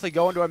him honestly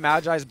go into a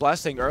Magi's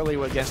Blessing early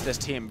against this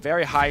team.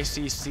 Very high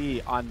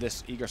CC on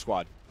this Eager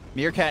squad.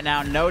 Meerkat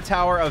now, no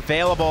tower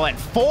available, and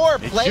 4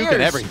 players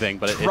everything,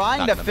 but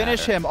trying to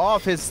finish him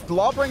off. His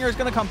Lawbringer is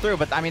going to come through,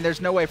 but I mean,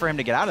 there's no way for him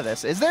to get out of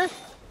this. Is there?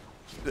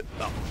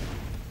 No.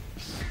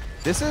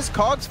 This is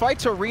Cog's fight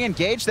to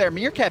re-engage there.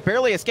 Meerkat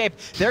barely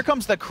escaped. There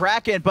comes the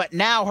Kraken, but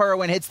now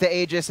Herwin hits the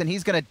Aegis, and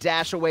he's going to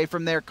dash away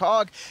from there.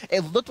 Cog, it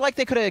looked like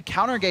they could have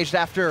counter-engaged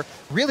after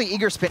really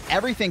Eager spit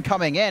everything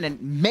coming in,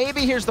 and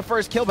maybe here's the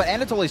first kill, but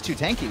Anatoly's too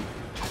tanky.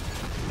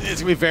 It's going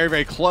to be very,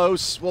 very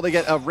close. Will they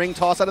get a ring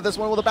toss out of this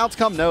one? Will the bounce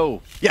come?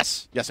 No.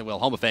 Yes. Yes, it will.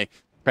 Homefei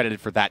credited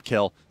for that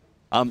kill.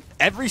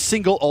 Every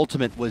single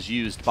ultimate was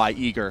used by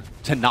Eager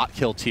to not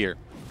kill Tyr,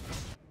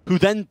 who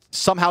then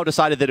somehow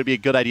decided that it would be a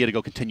good idea to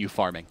go continue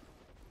farming.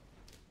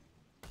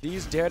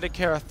 These Dare to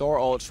Care Thor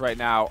ults right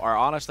now are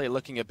honestly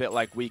looking a bit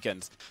like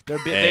weekends.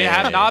 They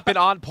have not been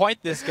on point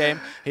this game.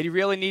 He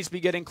really needs to be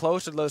getting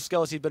closer to those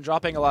skills. He's been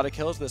dropping a lot of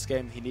kills this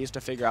game. He needs to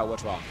figure out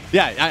what's wrong.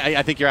 Yeah,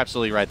 I think you're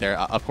absolutely right there.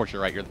 Of course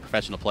you're right. You're the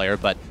professional player.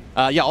 But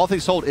yeah, all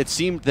things told, it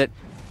seemed that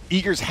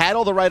Eager's had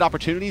all the right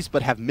opportunities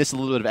but have missed a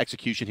little bit of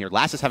execution here.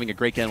 Last is having a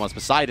great game once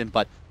Poseidon,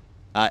 but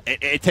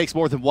it takes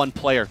more than one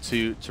player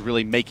to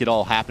really make it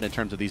all happen in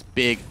terms of these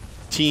big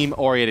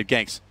team-oriented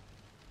ganks.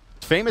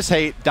 Famous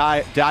Hate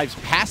dives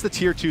past the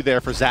tier 2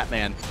 there for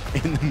Zapman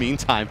in the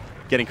meantime,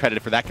 getting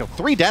credited for that kill.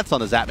 3 deaths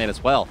on the Zapman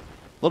as well.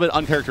 A little bit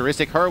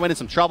uncharacteristic. Herwin in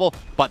some trouble,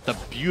 but the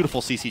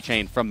beautiful CC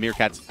chain from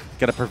Meerkat's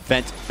going to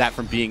prevent that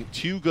from being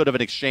too good of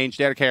an exchange.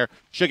 Dare to Care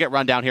should get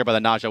run down here by the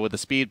Naja with the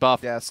speed buff.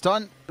 Yeah,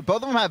 stun.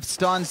 Both of them have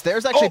stuns.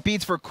 There's actually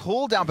beats for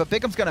cooldown, but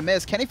Bickham's going to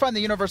miss. Can he find the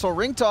universal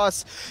ring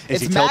toss?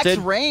 It's max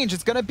range.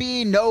 It's going to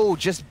be, no,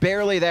 just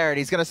barely there, and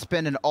he's going to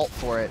spin an ult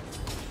for it.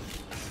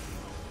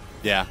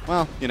 Yeah,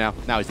 well, you know,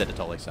 now he's dead to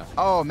Tolly, so.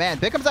 Oh man,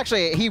 Bickham's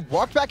actually, he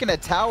walked back into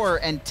tower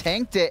and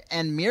tanked it,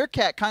 and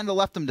Meerkat kind of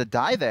left him to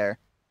die there.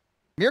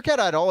 Meerkat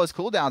had all his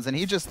cooldowns, and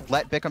he just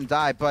let Bickham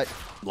die, but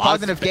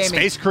Cognitive Gaming...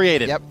 Space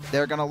created. Yep,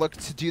 they're going to look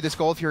to do this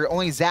Gold Fury.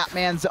 Only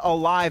Zapman's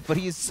alive, but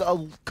he's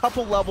a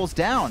couple levels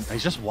down.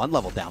 He's just one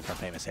level down from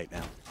Famous Hate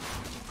now.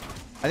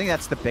 I think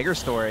that's the bigger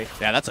story.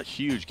 Yeah, that's a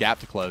huge gap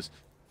to close.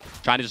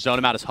 Trying to just zone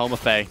him out as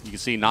Homafey. You can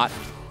see not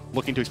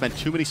looking to expend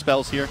too many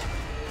spells here.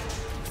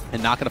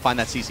 And not going to find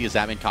that CC as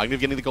Zapman. Cognitive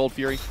getting the Gold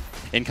Fury.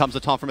 In comes the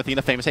taunt from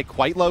Athena. Famous Hate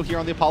quite low here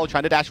on the Apollo,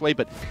 trying to dash away,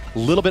 but a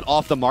little bit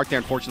off the mark there,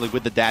 unfortunately,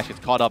 with the dash. Gets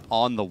caught up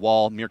on the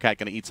wall. Meerkat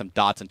going to eat some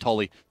dots, and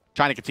Tully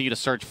trying to continue to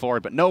surge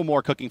forward, but no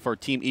more cooking for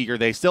Team Eager.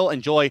 They still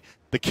enjoy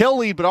the kill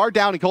lead, but are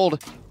down in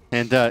gold,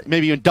 and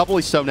maybe even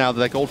doubly so now that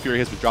that Gold Fury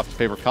has been dropped in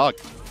favor of Cog.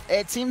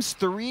 It seems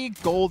 3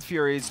 Gold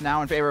Furies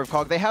now in favor of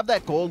Cog. They have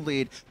that gold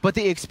lead, but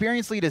the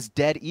experience lead is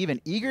dead even.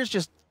 Eager's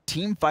just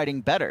team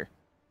fighting better.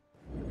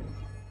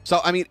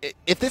 So, I mean,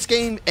 if this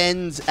game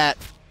ends at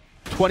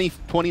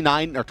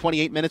 29 or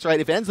 28 minutes, right?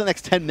 If it ends the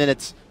next 10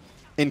 minutes,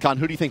 Incon,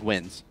 who do you think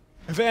wins?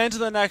 If it ends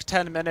in the next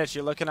 10 minutes,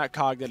 you're looking at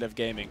Cognitive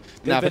Gaming.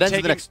 Now, if it ends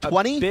in the next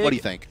 20, what do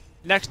you think?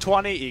 Next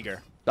 20,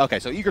 Eager. Okay,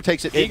 so Eager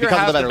takes it Eager because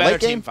has of the better late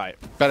team game? fight.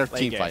 Better late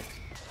team game. fight.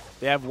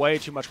 They have way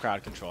too much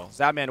crowd control.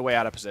 Zapman way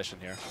out of position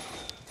here.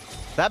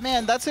 That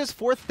man, that's his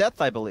 4th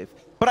death, I believe.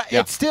 But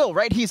Yeah. it's still,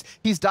 right? He's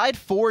died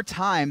 4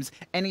 times,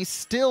 and he's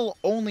still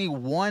only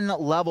 1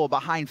 level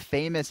behind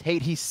Famous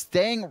Hate. He's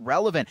staying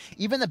relevant.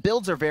 Even the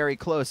builds are very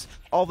close.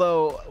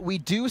 Although we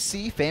do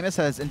see Famous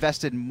has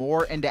invested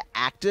more into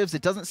actives,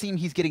 it doesn't seem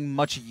he's getting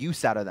much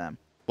use out of them.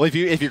 Well, if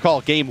you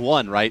recall game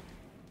 1, right,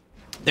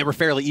 they were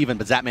fairly even,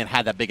 but Zapman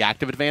had that big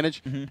active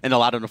advantage and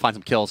allowed him to find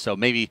some kills. So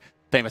maybe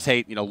Famous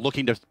Hate, you know,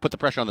 looking to put the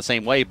pressure on the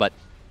same way. But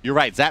you're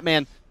right,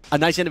 Zapman, a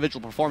nice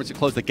individual performance to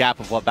close the gap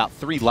of about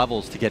 3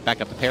 levels to get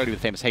back up to parity with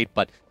Famous Hate.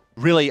 But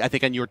really, I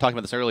think, and you were talking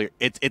about this earlier,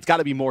 it's got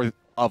to be more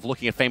of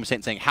looking at Famous Hate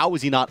and saying, how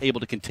was he not able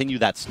to continue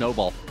that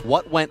snowball?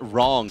 What went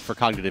wrong for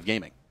Cognitive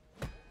Gaming?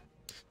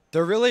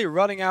 They're really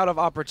running out of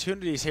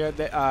opportunities here.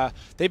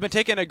 They've been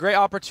taking a great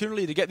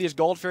opportunity to get these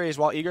Gold Furies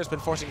while Eager's been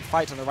forcing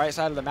fights on the right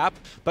side of the map,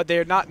 but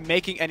they're not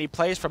making any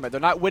plays from it.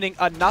 They're not winning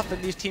enough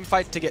in these team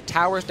fights to get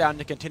towers down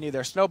to continue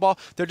their snowball.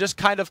 They're just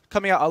kind of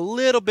coming out a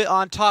little bit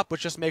on top,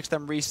 which just makes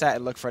them reset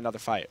and look for another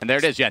fight. And there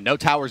it is, yeah, no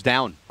towers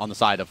down on the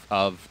side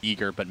of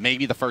Eager, but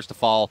maybe the first to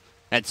fall,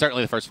 and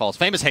certainly the first to fall is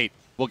Famous Hate.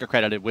 Will get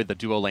credited with the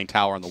duo lane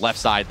tower on the left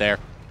side there.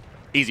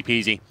 Easy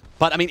peasy.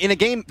 But, I mean, in a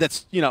game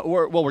that's, you know,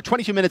 we're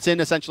 22 minutes in,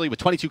 essentially, with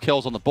 22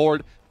 kills on the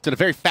board. It's in a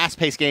very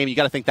fast-paced game. You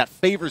got to think that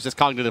favors this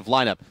Cognitive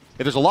lineup. If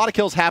there's a lot of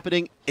kills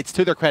happening, it's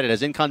to their credit.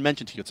 As Incon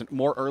mentioned to you, it's a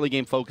more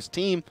early-game-focused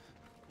team.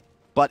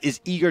 But is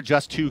Eager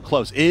just too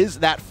close? Is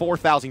that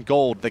 4,000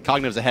 gold that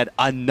Cognitive's ahead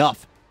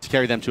enough to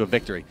carry them to a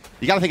victory?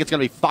 You got to think it's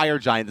going to be Fire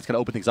Giant that's going to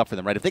open things up for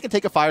them, right? If they can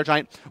take a Fire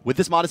Giant with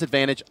this modest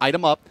advantage,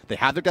 item up, they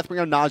have their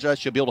Deathbringer on Naja,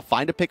 she'll be able to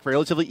find a pick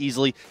relatively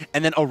easily,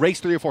 and then erase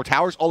 3 or 4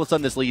 towers, all of a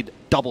sudden this lead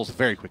doubles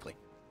very quickly.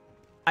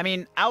 I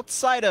mean,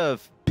 outside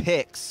of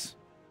picks,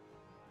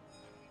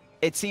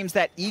 it seems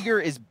that Eager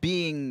is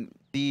being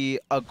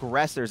the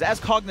aggressors. As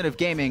Cognitive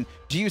Gaming,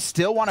 do you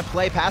still want to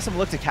play passive and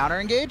look to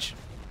counter-engage?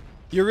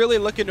 You're really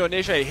looking to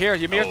initiate here.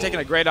 Ymir's taking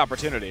a great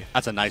opportunity.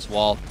 That's a nice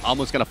wall.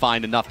 Almost going to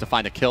find enough to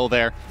find a kill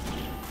there.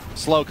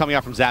 Slow coming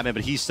out from Zapman,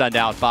 but he's stunned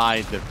out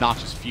by the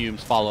noxious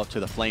fumes, follow up to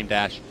the flame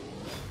dash.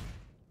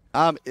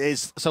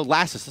 So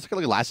Lassus, let's take a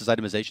look at Lassus'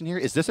 itemization here.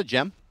 Is this a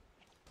gem?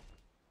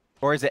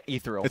 Or is it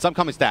Ethereal? It's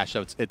upcoming stash,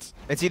 so it's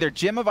either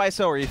Gem of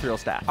ISO or Ethereal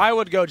Staff. I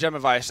would go Gem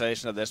of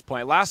Isolation at this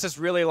point. Lassus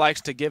really likes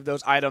to give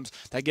those items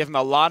that give him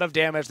a lot of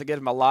damage, that give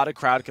him a lot of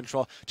crowd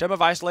control. Gem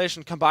of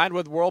Isolation combined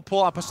with Whirlpool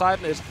on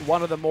Poseidon is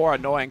one of the more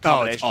annoying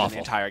combinations in the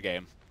entire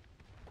game.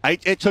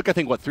 It took, I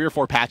think, what, 3 or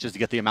 4 patches to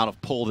get the amount of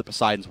pull that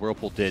Poseidon's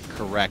Whirlpool did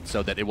correct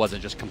so that it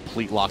wasn't just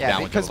complete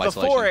lockdown with Gem of Isolation. Because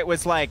before it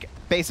was like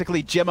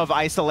basically Gem of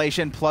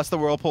Isolation plus the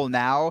Whirlpool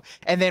now,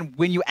 and then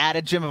when you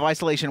added Gem of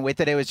Isolation with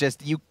it, it was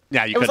just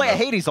it was like a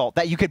Hades ult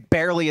that you could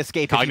barely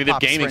escape. Cognitive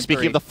Gaming,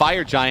 speaking of the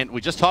Fire Giant,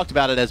 we just talked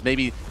about it as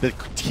maybe the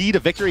key to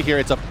victory here.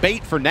 It's a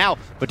bait for now,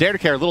 but Dare to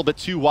Care a little bit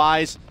too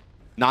wise.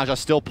 Naja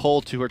still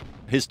pulled to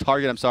his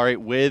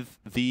target, with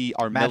the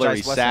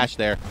artillery sash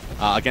there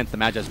against the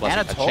Magi's Blessing.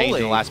 A change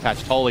in the last patch.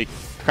 Totally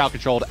crowd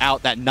controlled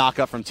out. That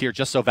knockup from Tyr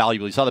just so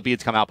valuable. You saw the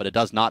beads come out, but it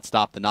does not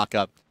stop the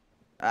knockup.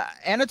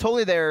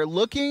 Anatoly there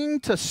looking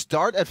to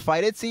start a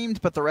fight, it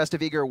seemed, but the rest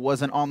of Eager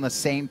wasn't on the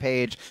same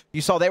page.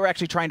 You saw they were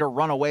actually trying to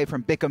run away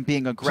from Bickham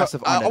being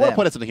aggressive. I want to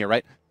put something here,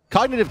 right?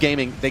 Cognitive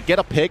Gaming, they get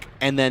a pick,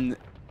 and then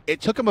it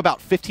took them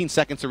about 15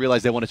 seconds to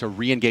realize they wanted to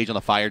re-engage on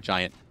the Fire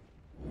Giant.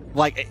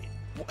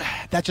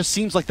 That just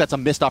seems like that's a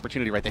missed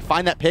opportunity, right? They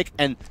find that pick,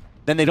 and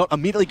then they don't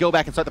immediately go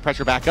back and start the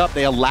pressure back up.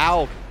 They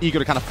allow Eager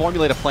to kind of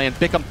formulate a plan.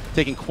 Bickham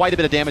taking quite a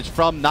bit of damage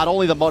from not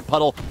only the Mud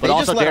Puddle, but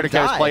also Dare to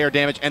Care's player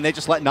damage, and they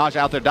just let Naja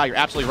out there die. You're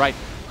absolutely right.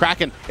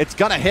 Kraken, it's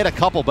going to hit a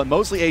couple, but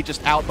mostly A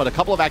just out, but a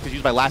couple of actives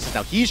used by Lassus.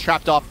 Now he's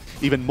trapped off.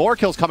 Even more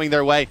kills coming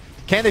their way.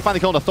 Can they find the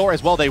kill into Thor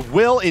as well? They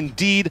will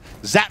indeed.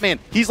 Zapman,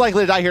 he's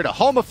likely to die here to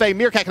Homofey.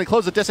 Meerkat can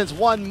close the distance.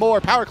 One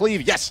more. Power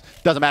cleave. Yes.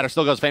 Doesn't matter.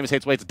 Still goes Famous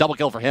Hate's way. It's a double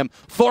kill for him.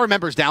 4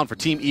 members down for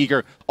Team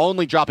Eager.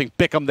 Only dropping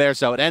Bickham there,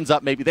 so it ends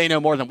up maybe they know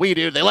more than we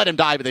do. They let him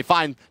die, but they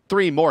find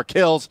 3 more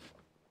kills.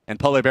 And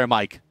Polar Bear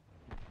Mike,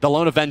 the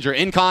lone Avenger.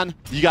 Incon,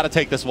 you got to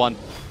take this one.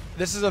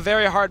 This is a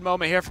very hard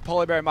moment here for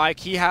Polar Bear Mike.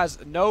 He has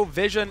no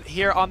vision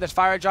here on this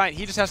Fire Giant.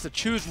 He just has to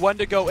choose when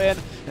to go in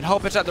and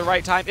hope it's at the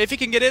right time. If he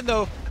can get in,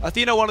 though,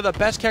 Athena, one of the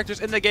best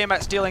characters in the game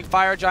at stealing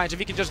Fire Giants. If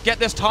he can just get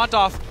this taunt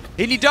off,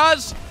 and he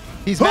does.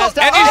 He's messed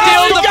up. And he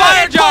steals the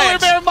Fire Giant. Polar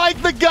Bear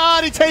Mike, the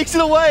god, he takes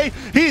it away.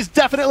 He's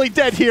definitely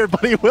dead here,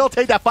 but he will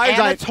take that Fire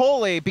Giant.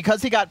 Anatoly,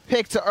 because he got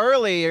picked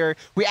earlier,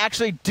 we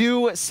actually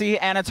do see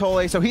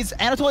Anatoly. So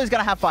Anatoly's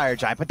going to have Fire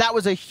Giant, but that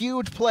was a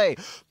huge play.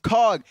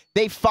 Cog,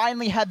 they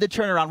finally had the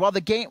turnaround.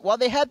 While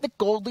they had the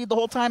gold lead the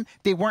whole time,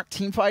 they weren't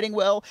team fighting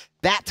well.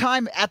 That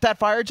time at that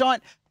Fire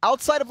Giant,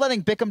 outside of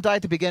letting Bickham die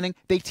at the beginning,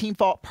 they team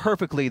fought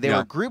perfectly. They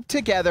were grouped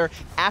together.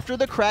 After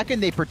the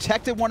Kraken, they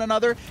protected one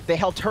another. They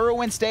helped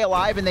Hurwin stay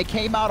alive, and they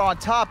came out on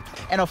top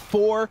in a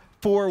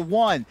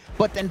 4-4-1.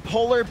 But then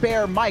Polar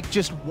Bear Mike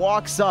just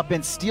walks up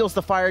and steals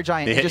the Fire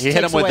Giant. He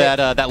hit him with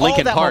that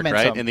Lincoln Park,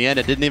 right? In the end,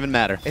 it didn't even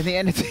matter. In the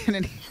end, it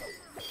didn't.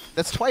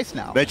 That's twice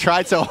now. They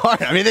tried so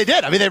hard. I mean, they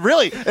did. I mean, they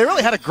really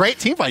had a great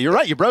team fight. You're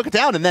right. You broke it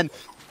down, and then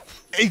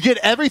you did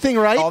everything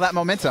right. All that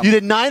momentum. You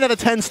did 9 out of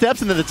 10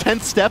 steps, and then the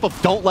 10th step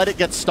of don't let it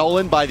get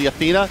stolen by the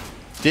Athena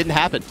didn't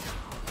happen.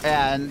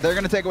 And they're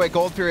going to take away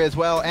Gold Fury as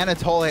well.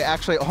 Anatoly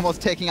actually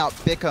almost taking out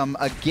Bickham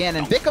again.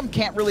 And Bickham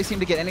can't really seem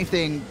to get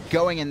anything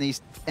going in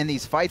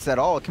these fights at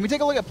all. Can we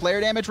take a look at player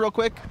damage real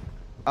quick?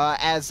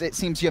 As it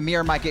seems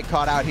Ymir might get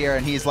caught out here,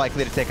 and he's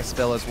likely to take a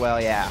spill as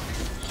well. Yeah.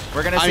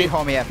 We're going to see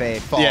Homie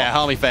FA fall. Yeah,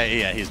 Homie FA,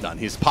 yeah, he's done.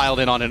 He's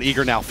piled in on an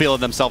Eager now, feeling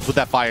themselves with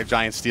that Fire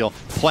Giant steal.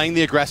 Playing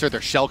the aggressor, their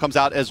shell comes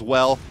out as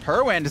well.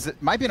 Hurwin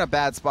might be in a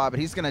bad spot, but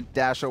he's going to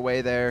dash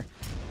away there.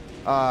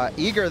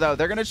 Eager, though,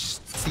 they're going to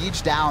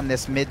siege down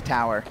this mid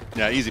tower.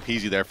 Yeah, easy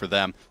peasy there for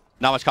them.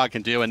 Not much Cog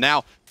can do, and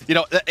now, you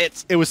know,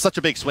 it was such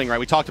a big swing, right?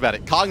 We talked about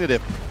it.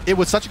 Cognitive, it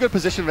was such a good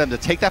position for them to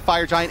take that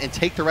Fire Giant and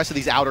take the rest of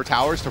these outer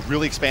towers to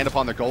really expand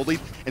upon their gold lead.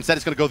 Instead,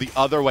 it's going to go the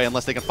other way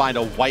unless they can find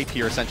a wipe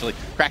here, essentially.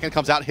 Kraken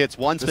comes out, hits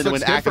one, spin to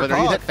win active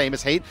underneath it.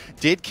 Famous Hate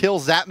did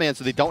kill Zapman,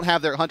 so they don't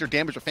have their Hunter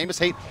damage, but Famous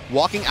Hate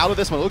walking out of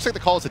this one. It looks like the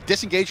call is a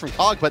disengage from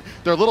Cog, but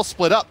they're a little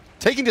split up.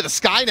 Taking to the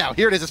sky now.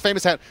 Here it is, his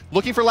Famous Hat.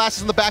 Looking for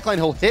Lasses in the backline.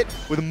 He'll hit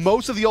with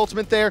most of the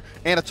ultimate there.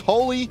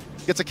 Anatoly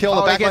gets a kill in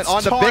the backline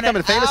onto Bickham,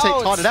 and Famous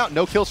Hate taunted out.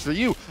 No kills for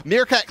you.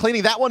 Meerkat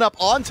cleaning that one up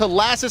onto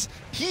Lasses.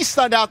 He's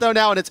stunned out though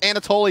now, and it's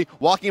Anatoly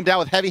walking him down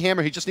with Heavy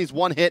Hammer. He just needs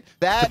one hit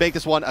to make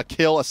this one a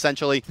kill,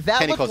 essentially.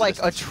 That looked like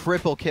a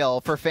triple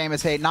kill for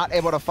Famous Hate. Not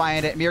able to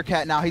find it.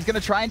 Meerkat now, he's going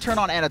to try and turn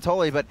on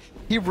Anatoly, but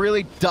he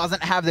really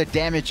doesn't have the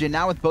damage in.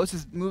 Now with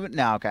Bosa's movement,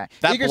 no, okay.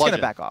 Eager's going to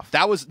back off.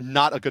 That was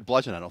not a good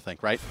bludgeon, I don't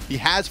think, right? He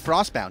has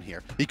Frostbound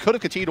here. He could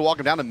have continued to walk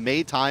him down and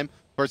made time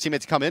for his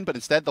teammates to come in, but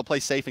instead they'll play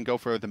safe and go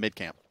for the mid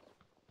camp.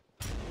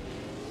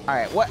 All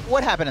right,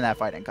 what happened in that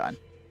fight, Incon?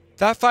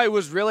 That fight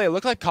was really, it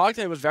looked like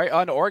Cognitive was very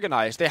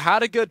unorganized. They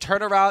had a good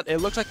turnaround. It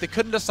looked like they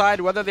couldn't decide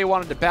whether they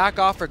wanted to back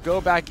off or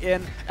go back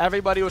in.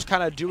 Everybody was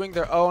kind of doing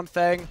their own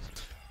thing.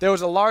 There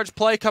was a large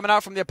play coming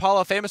out from the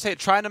Apollo. Famous Hate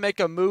trying to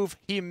make a move.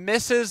 He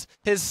misses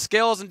his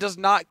skills and does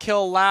not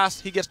kill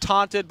last. He gets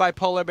taunted by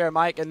Polar Bear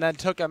Mike and then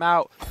took him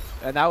out.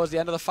 And that was the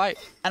end of the fight.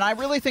 And I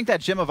really think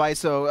that Gem of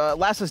ISO,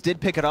 Lassus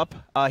did pick it up.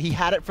 He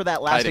had it for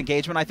that last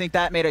engagement. I think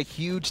that made a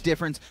huge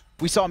difference.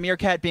 We saw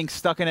Meerkat being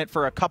stuck in it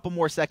for a couple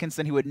more seconds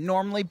than he would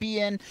normally be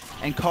in.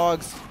 And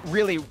Cogs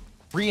really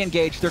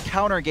re-engaged. Their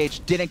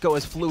counter-engage didn't go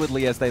as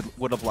fluidly as they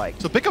would have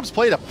liked. So Bickham's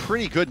played a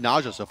pretty good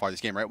Naja so far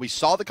this game, right? We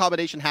saw the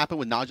combination happen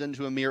with Naja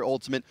into a Mirror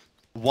ultimate.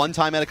 One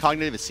time at a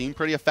Cognitive, it seemed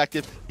pretty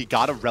effective. He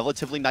got a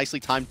relatively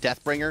nicely timed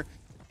Deathbringer,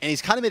 and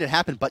he's kind of made it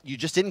happen, but you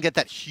just didn't get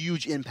that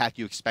huge impact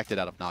you expected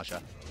out of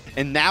Naja.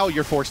 And now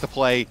you're forced to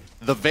play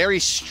the very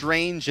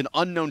strange and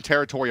unknown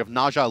territory of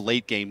Naja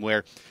late game,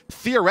 where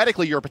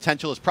theoretically your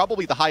potential is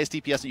probably the highest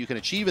DPS that you can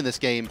achieve in this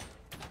game.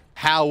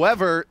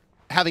 However,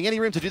 having any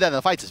room to do that in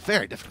the fights is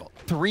very difficult.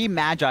 3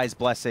 Magi's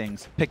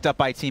Blessings picked up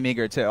by Team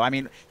Eager too. I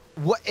mean,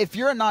 if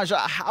you're a Naja,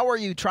 how are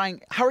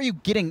you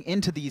getting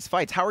into these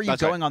fights? How are you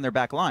going on their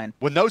back line?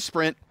 With no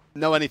sprint,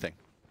 no anything.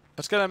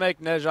 It's going to make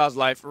Neja's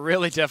life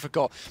really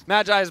difficult.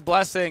 Magi's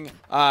Blessing,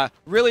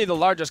 really the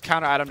largest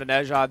counter item to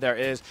Neja there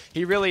is.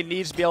 He really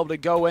needs to be able to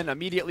go in,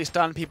 immediately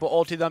stun people,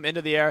 ulti them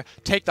into the air,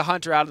 take the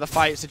Hunter out of the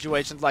fight,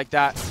 situations like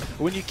that.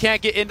 When you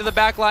can't get into the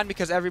back line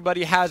because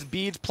everybody has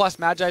beads plus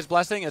Magi's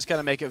Blessing, it's going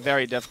to make it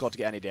very difficult to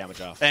get any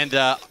damage off. And,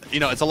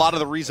 you know, it's a lot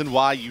of the reason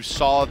why you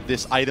saw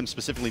this item,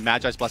 specifically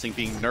Magi's Blessing,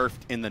 being nerfed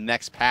in the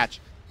next patch.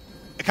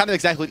 Kind of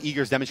exactly what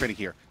Eager's demonstrating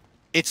here.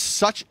 It's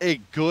such a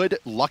good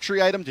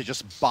luxury item to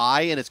just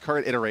buy in its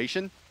current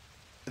iteration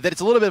that it's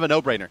a little bit of a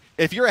no-brainer.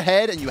 If you're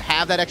ahead and you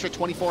have that extra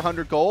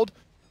 2,400 gold,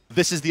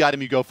 this is the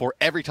item you go for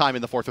every time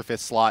in the 4th or 5th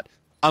slot,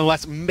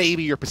 unless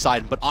maybe you're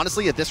Poseidon. But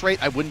honestly, at this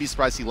rate, I wouldn't be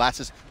surprised to see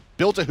Lassus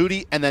build a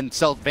Hootie and then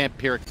sell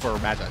Vampiric for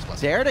Magi's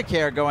Blessing. Dare to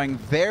Care going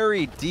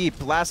very deep.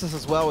 Lassus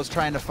as well was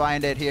trying to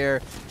find it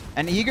here.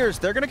 And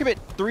Eagers, they're going to commit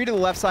 3 to the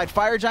left side.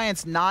 Fire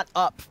Giant's not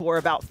up for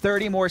about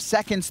 30 more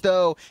seconds,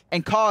 though.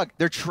 And Cog,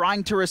 they're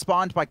trying to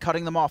respond by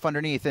cutting them off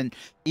underneath. And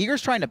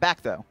Eagers trying to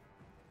back, though.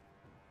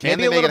 Can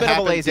Maybe they a make little it bit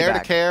happen? of a lazy Dare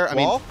back. to Care. I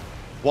mean,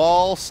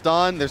 wall,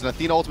 stun. There's an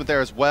Athena ultimate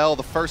there as well.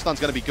 The first stun's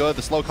going to be good.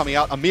 The slow coming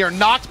out. Amir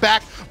knocked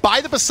back by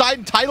the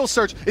Poseidon title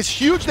search. Is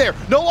huge there.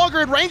 No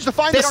longer in range to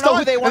find the stun. They don't know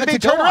who they wanted to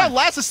turn go around. on.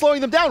 Lass is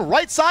slowing them down.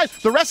 Right side.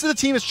 The rest of the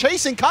team is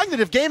chasing.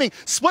 Cognitive Gaming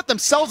split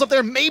themselves up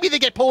there. Maybe they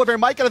get Polar Bear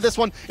Mike out of this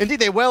one. Indeed,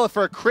 they will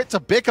for a crit to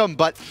Bickham,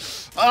 but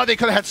they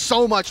could have had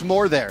so much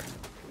more there.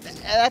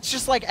 That's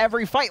just like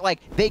every fight.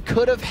 Like, they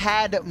could have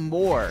had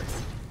more.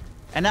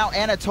 And now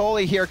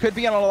Anatoly here could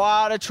be in a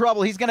lot of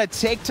trouble. He's going to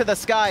take to the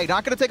sky.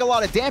 Not going to take a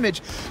lot of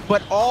damage,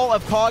 but all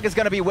of Cog is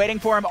going to be waiting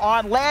for him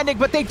on landing,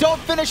 but they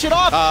don't finish it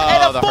off.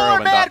 And a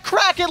 4-man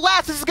Kraken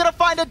Lassus is going to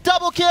find a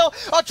double kill,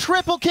 a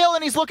triple kill,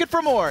 and he's looking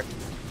for more.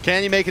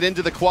 Can you make it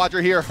into the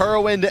quadra here?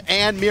 Hurlwind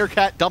and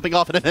Meerkat dumping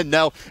off, and then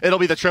no, it'll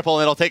be the triple,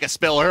 and it'll take a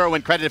spill.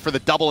 Hurlwind credited for the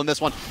double in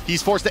this one.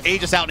 He's forced to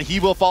Aegis out, and he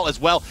will fall as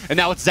well. And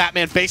now it's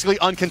Zapman basically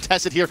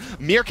uncontested here.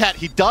 Meerkat,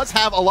 he does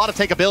have a lot of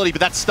take ability,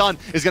 but that stun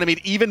is going to mean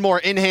even more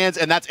in hands,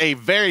 and that's a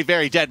very,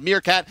 very dead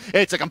Meerkat.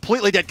 It's a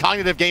completely dead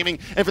Cognitive Gaming,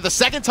 and for the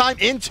second time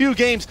in 2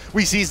 games,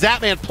 we see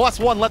Zapman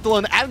 +1 left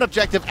alone at an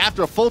objective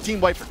after a full team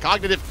wipe for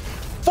Cognitive.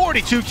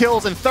 42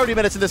 kills in 30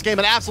 minutes in this game,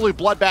 an absolute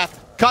bloodbath.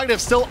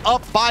 Cognitive still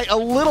up by a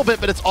little bit,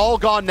 but it's all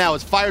gone now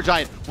as Fire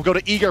Giant will go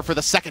to Eager for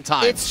the second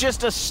time. It's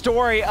just a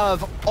story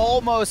of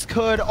almost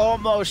could,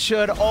 almost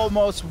should,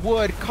 almost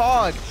would.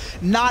 Cog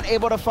not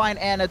able to find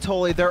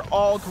Anatoly. They're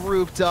all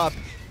grouped up.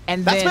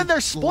 And that's then been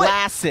their split.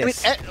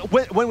 Lassus. I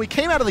mean, when we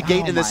came out of the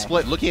gate in this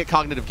split, looking at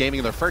Cognitive Gaming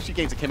in their first 2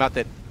 games that came out,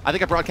 that I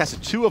think I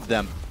broadcasted 2 of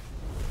them.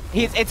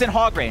 It's in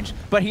hog range,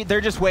 but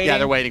they're just waiting. Yeah,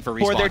 they're waiting for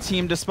respawn. Their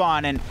team to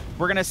spawn, and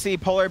we're gonna see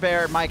Polar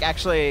Bear Mike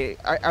actually.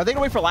 Are they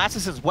gonna wait for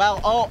Lassus as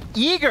well? Oh,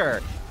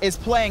 Eager is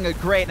playing a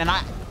great, and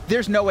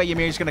there's no way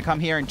Ymir's gonna come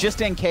here, and just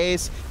in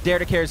case, Dare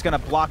to Care is gonna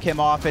block him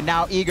off, and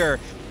now Eager,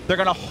 they're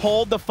gonna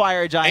hold the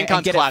Fire Giant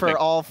and get clapping. it for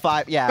all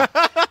 5. Yeah.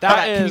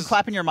 Can you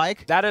clap in your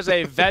mic? That is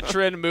a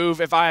veteran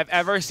move if I have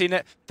ever seen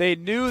it. They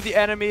knew the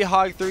enemy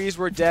Hog 3s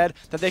were dead,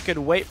 that they could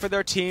wait for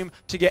their team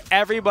to get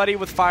everybody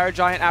with Fire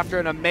Giant after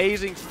an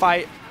amazing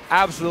fight.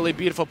 Absolutely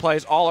beautiful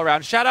plays all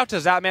around. Shout out to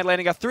Zapman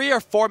landing a 3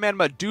 or 4-man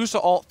Medusa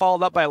ult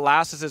followed up by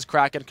Lassus'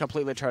 Kraken,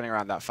 completely turning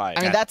around that fight.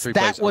 I mean,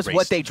 that was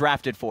what they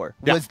drafted for.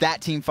 Yeah. Was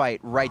that team fight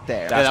right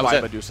there? That's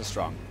why Medusa's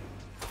strong.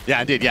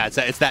 Yeah, indeed. Yeah,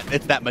 it's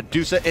that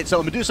Medusa.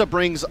 So Medusa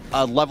brings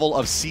a level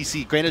of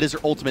CC. Granted, is her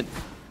ultimate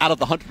out of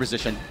the hunter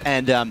position,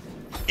 and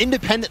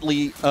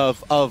independently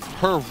of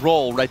her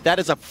role, right? That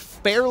is a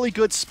fairly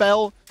good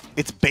spell.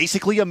 It's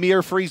basically a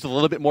mirror freeze with a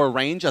little bit more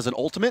range as an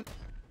ultimate,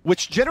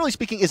 which generally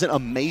speaking isn't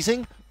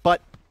amazing, but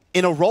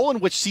in a role in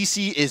which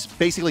CC is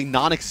basically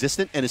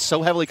non-existent and is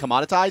so heavily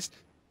commoditized,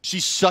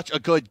 she's such a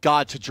good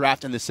god to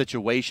draft in this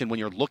situation when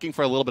you're looking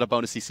for a little bit of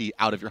bonus CC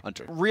out of your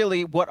hunter.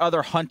 Really, what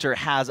other hunter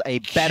has a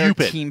better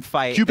team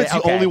fight? Cupid's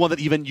the only one that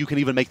you can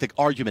even make the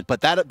argument,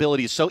 but that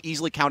ability is so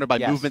easily countered by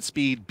movement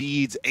speed,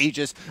 beads,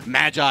 Aegis,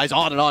 Magi's,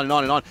 on and on and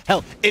on and on.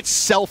 Hell, it's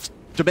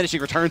self-diminishing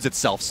returns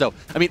itself, so,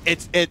 I mean,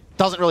 it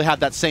doesn't really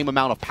have that same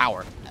amount of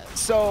power.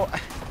 So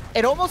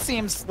it almost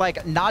seems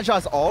like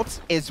Naja's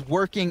ult is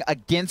working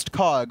against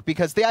Cog,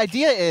 because the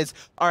idea is,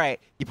 all right,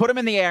 you put him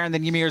in the air and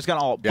then Ymir's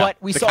gonna ult. Yeah. But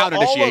we saw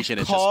all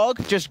of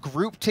Cog just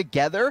grouped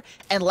together,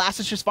 and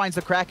Lassus just finds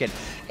the Kraken.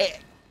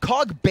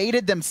 Cog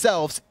baited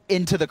themselves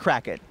into the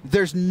Kraken.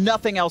 There's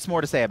nothing else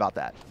more to say about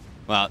that.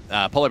 Well,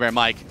 Polar Bear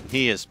Mike,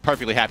 he is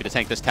perfectly happy to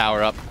tank this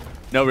tower up.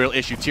 No real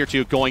issue. Tier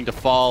 2 going to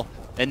fall.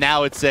 And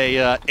now it's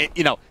a,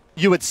 you know,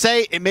 you would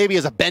say it maybe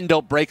is a bend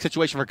don't break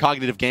situation for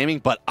Cognitive Gaming,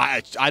 but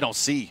I don't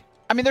see.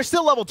 I mean, they're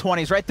still level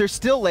 20s, right? They're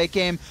still late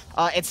game.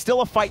 It's still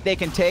a fight they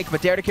can take,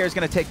 but Dare to Care is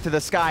going to take to the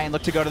sky and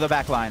look to go to the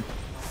back line.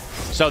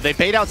 So they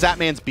bait out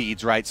Zapman's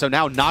beads, right? So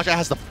now Naja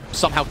has to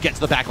somehow get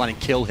to the back line and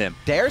kill him.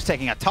 Dare's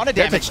taking a ton of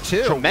damage,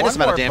 too. Tremendous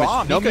amount of damage.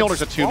 Bomb. No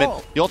Mjolnir's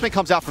attunement. The ultimate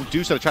comes out from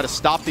Duso to try to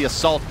stop the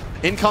assault.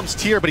 In comes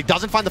Tyr, but he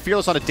doesn't find the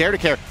Fearless on a Dare to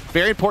Care.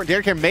 Very important. Dare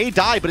to Care may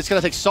die, but it's going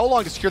to take so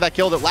long to secure that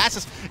kill that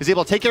Lassus is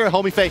able to take care of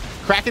Homie Faye.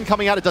 Kraken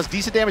coming out. It does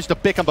decent damage to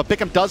Bickham, but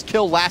Bickham does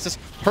kill Lassus.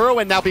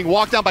 Hurwin now being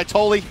walked down by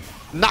Toli.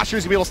 Not sure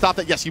he's going to be able to stop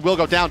that. Yes, he will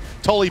go down.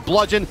 Toli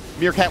bludgeon.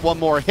 Meerkat one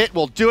more hit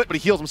will do it, but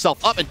he heals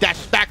himself up and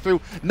dashes back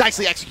through.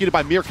 Nicely executed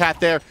by Meerkat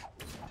there.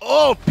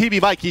 Oh,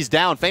 PB Mike, he's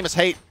down. Famous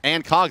Hate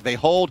and Cog, they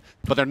hold,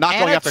 but they're not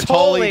going after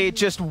Toli. Toli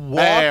just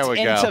walked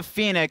into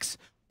Phoenix,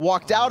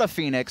 walked out of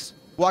Phoenix,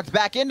 walked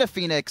back into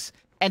Phoenix,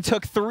 and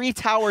took 3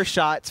 tower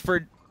shots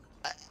for...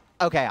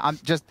 okay, I'm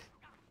just...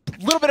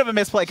 a little bit of a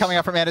misplay coming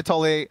up from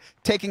Anatoly,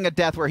 taking a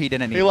death where he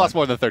didn't need He lost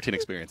more than 13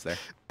 experience there.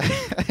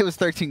 It was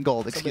 13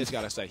 gold, excuse me. Somebody's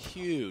got to say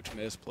huge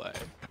misplay.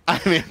 I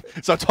mean,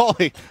 so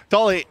Toli,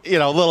 you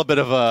know, a little bit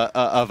of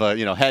a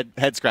you know,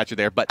 head scratcher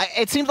there, but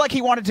it seemed like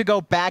he wanted to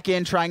go back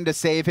in trying to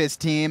save his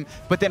team,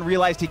 but then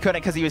realized he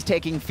couldn't because he was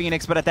taking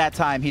Phoenix, but at that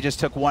time he just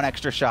took 1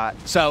 extra shot.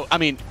 So, I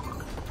mean,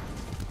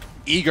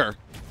 Eager,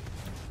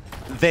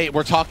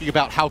 we're talking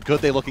about how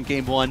good they look in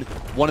game one.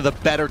 One of the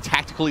better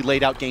tactically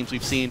laid out games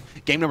we've seen.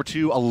 Game number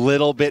two, a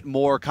little bit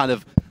more kind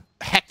of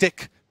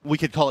hectic. We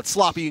could call it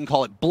sloppy, you can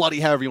call it bloody,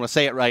 however you want to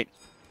say it right.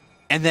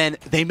 And then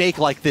they make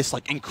like this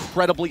like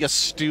incredibly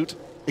astute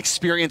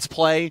experience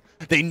play.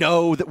 They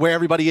know that where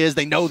everybody is.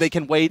 They know they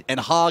can wait and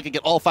hog and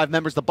get all 5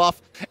 members the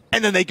buff.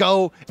 And then they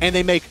go and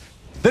they make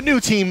the new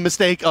team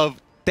mistake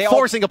of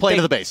forcing a play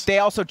to the base. They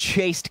also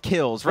chased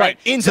kills, right?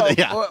 Into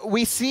the,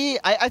 we see,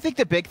 I think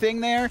the big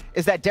thing there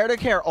is that Dare to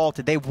Care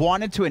ulted. They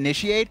wanted to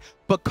initiate,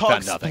 but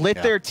Cog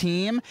split their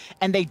team,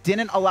 and they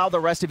didn't allow the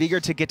rest of Eager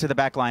to get to the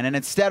back line. And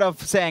instead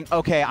of saying,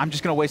 okay, I'm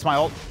just going to waste my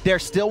ult, Dare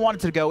still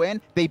wanted to go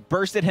in. They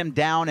bursted him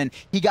down, and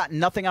he got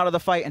nothing out of the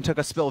fight and took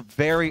a spill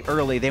very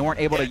early. They weren't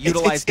able to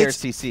utilize their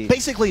CC.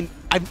 Basically,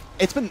 I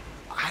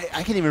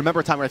can't even remember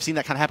a time where I've seen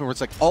that kind of happen, where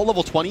it's like all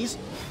level 20s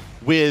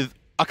with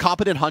a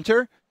competent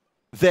hunter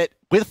that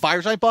with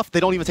Fire Giant buff, they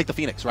don't even take the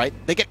Phoenix, right?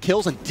 They get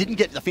kills and didn't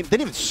get the Phoenix. They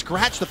didn't even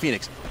scratch the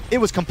Phoenix. It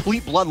was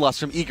complete bloodlust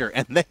from Eager,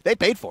 and they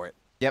paid for it.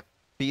 Yep.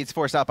 Beads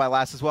forced out by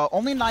Last as well.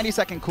 Only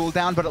 90-second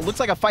cooldown, but it looks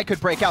like a fight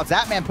could break out.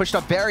 Zatman pushed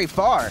up very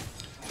far.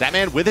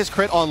 Zatman with his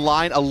crit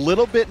online, a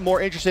little bit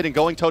more interested in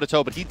going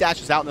toe-to-toe, but he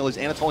dashes out and they lose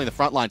Anatoly in the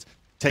front lines.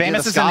 Taking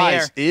Famous the is in the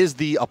air. is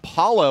the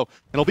Apollo,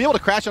 and he'll be able to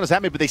crash on his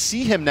Zatman, but they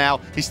see him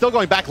now. He's still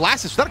going back.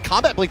 Last is that a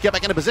combat blink get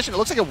back into position? It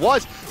looks like it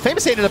was.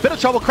 Famous 8 in a bit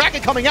of trouble.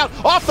 Kraken coming out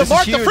off the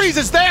mark. The freeze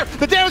is there.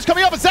 The damage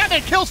coming up, and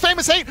Zatman kills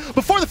Famous 8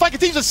 before the fight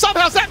continues. And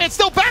somehow Zatman's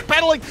still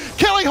backpedaling,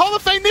 killing Hall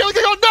of Fame, kneeling.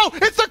 Oh no!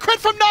 It's the crit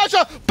from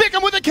Naja.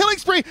 Bickham with a killing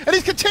spree, and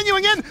he's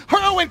continuing in.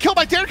 Heroin killed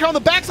by Derek on the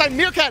backside.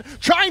 Meerkat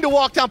trying to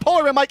walk down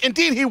Polar Rim Mike.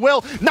 Indeed, he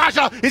will.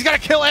 Naja, he's gonna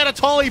kill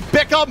Anatoly.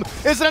 Bickham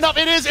isn't enough.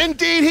 It is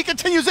indeed. He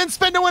continues in.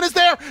 Spin to win is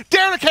there.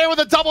 Derek with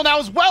a double now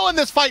as well in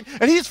this fight,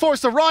 and he's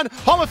forced to run.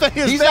 Homofang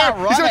is there.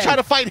 He's going to try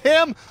to fight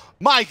him.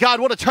 My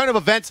God, what a turn of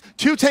events.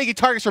 2 tanky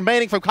targets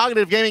remaining from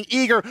Cognitive Gaming.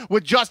 Eager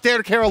with just Dare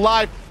to Care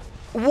alive.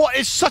 What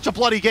is such a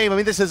bloody game. I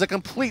mean, this is a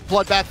complete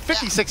bloodbath.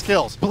 56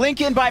 kills. Blink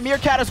in by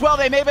Meerkat as well.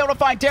 They may be able to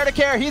find Dare to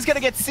Care. He's going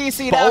to get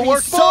CC'd out.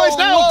 He's so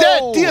now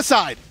dead.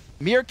 Deicide.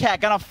 Meerkat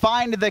going to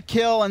find the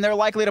kill, and they're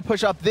likely to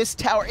push up this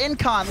tower.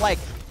 Incon, like,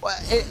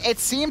 it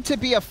seemed to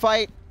be a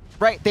fight,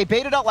 right? They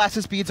baited out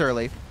Last's speeds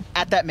early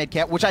at that mid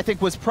camp, which I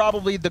think was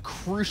probably the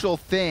crucial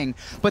thing.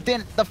 But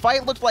then the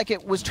fight looked like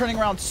it was turning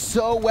around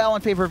so well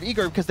in favor of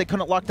Eager because they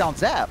couldn't lock down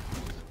Zap.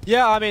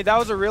 Yeah, I mean, that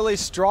was a really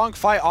strong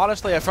fight,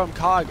 honestly, from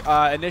Cog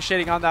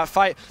initiating on that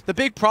fight. The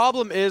big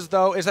problem is,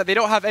 though, is that they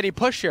don't have any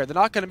push here. They're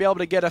not going to be able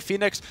to get a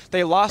Phoenix.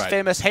 They lost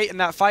Famous Hate in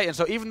that fight, and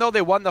so even though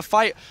they won the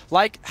fight,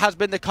 like has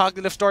been the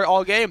Cognitive story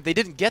all game, they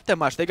didn't get them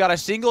much. They got a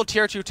single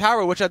tier 2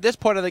 tower, which at this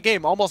point of the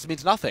game almost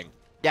means nothing.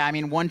 Yeah, I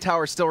mean, 1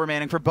 tower still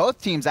remaining for both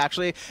teams,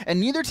 actually, and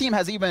neither team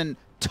has even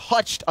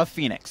touched a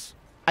Phoenix.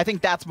 I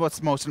think that's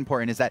what's most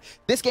important, is that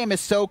this game is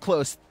so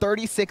close,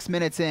 36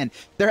 minutes in.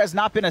 There has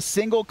not been a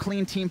single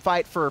clean team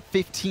fight for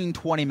 15,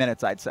 20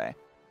 minutes, I'd say.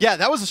 Yeah,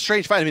 that was a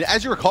strange fight. I mean,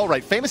 as you recall,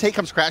 right, Famous Hate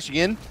comes crashing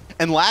in,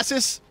 and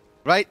Lassus,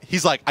 right,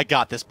 he's like, I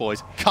got this,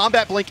 boys.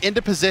 Combat Blink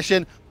into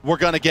position, we're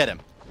going to get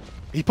him.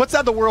 He puts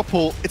down the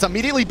Whirlpool, it's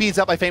immediately beats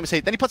up by Famous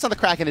Hate, then he puts on the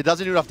Kraken, it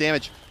doesn't do enough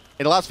damage.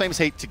 It allows Famous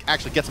Hate to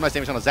actually get some nice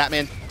damage on a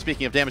Zatman.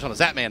 Speaking of damage on a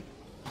Zatman,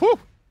 whew.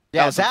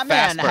 Yeah,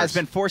 Zatman has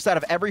been forced out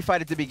of every fight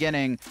at the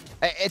beginning.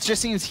 It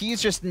just seems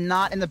he's just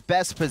not in the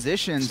best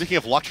positions. Speaking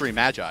of luxury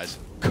Magi's,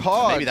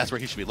 maybe that's where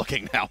he should be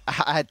looking now.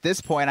 At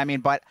this point, I mean,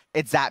 but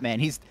it's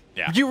Zatman.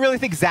 Do you really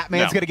think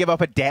Zatman's going to give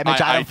up a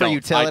damage item for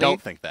utility? I don't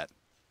think that.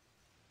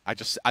 I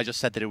just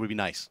said that it would be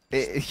nice.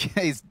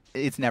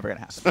 It's never going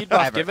to happen. Speed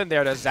buff given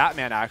there to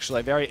Zatman,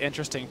 actually. Very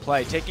interesting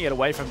play, taking it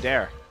away from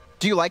Dare.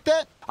 Do you like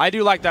that? I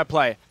do like that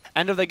play.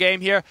 End of the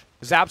game here.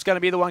 Zap's going to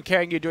be the one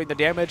carrying you, doing the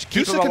damage.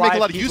 Kusa can make a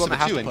lot of use of it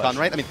too, Incon,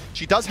 right? I mean,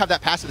 she does have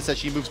that passive that says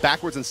she moves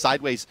backwards and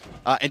sideways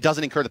and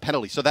doesn't incur the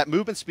penalty. So that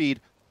movement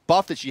speed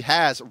buff that she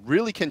has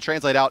really can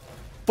translate out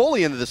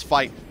fully into this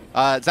fight.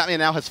 Zatman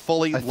now has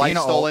fully life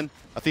stolen.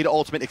 Athena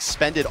ultimate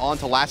expended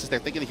onto Lassus. They're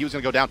thinking that he was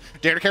going to go down.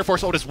 Dare to Care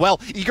Force ult as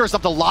well. Eager's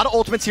upped a lot of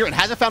ultimates here and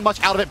hasn't found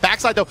much out of it.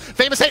 Backside though,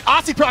 Famous Hate,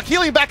 Aussie proc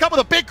healing back up with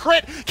a big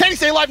crit. Can he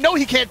stay alive? No,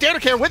 he can't. Dare to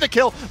Care with a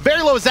kill.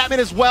 Very low Zatman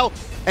as well.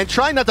 And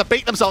trying not to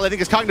bait themselves, I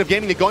think, is Cognitive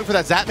Gaming. They're going for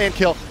that Zatman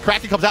kill.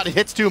 Kraken comes out and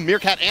hits too.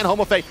 Meerkat and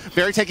Homofay.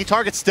 Very tanky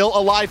target, still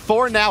alive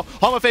for now.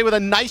 Homofay with a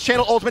nice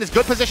channel ultimate is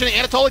good positioning.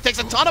 Anatoly takes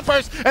a ton of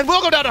burst and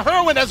will go down to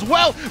Heroin as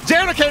well.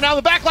 Dare to Care now in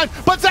the back line,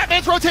 but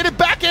Zatman's rotated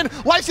back in.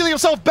 Life stealing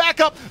himself back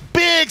up.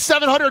 Big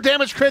 700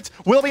 damage crits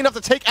will be enough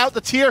to take out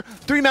the tier.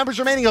 3 members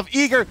remaining of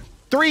Eager.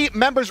 3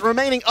 members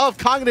remaining of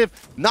Cognitive.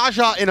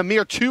 Naja in a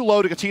mere 2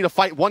 low to continue to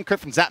fight. 1 crit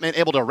from Zatman,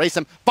 able to erase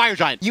him. Fire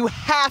Giant. You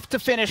have to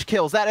finish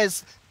kills. That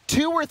is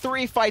 2 or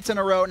 3 fights in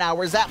a row now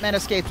where Zapman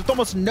escapes with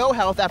almost no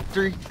health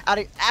after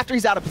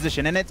he's out of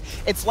position. And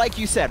it's like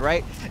you said,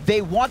 right?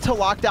 They want to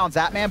lock down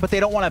Zapman, but they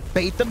don't want to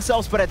bait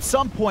themselves. But at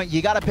some point,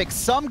 you got to pick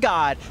some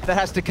god that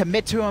has to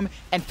commit to him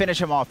and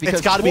finish him off. Because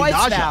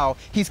twice now,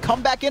 he's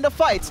come back into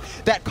fights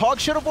that Cog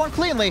should have won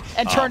cleanly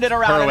and turned it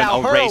around. And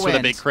now Race with a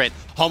big crit.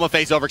 Homa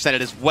face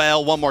overextended as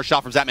well. One more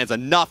shot from Zapman's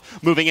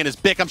enough. Moving in is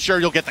Bick. I'm sure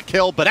you'll get the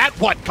kill, but at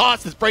what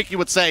cost, as Breaky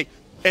would say?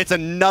 It's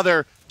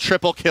another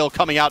triple kill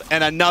coming out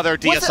and another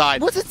deicide.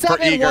 Was it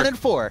Zapman 1 and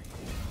 4?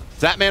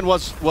 Zapman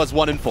was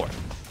 1 and 4.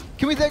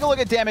 Can we take a look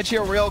at damage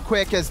here real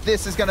quick, as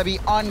this is going to be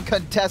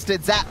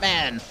uncontested.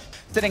 Zapman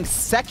sitting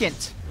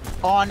second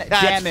on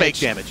damage. It's fake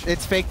damage.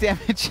 It's fake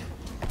damage.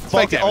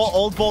 Fake damage.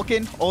 Old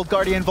Vulcan, old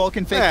Guardian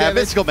Vulcan, fake damage.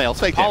 Mystical Male,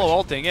 fake damage. Hollow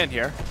ulting in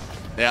here.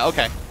 Yeah,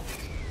 okay.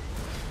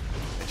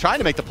 Trying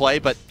to make the play,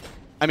 but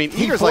I mean,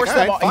 he Eager's like, all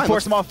right, fine, he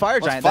forced him off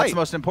Fire Giant. That's the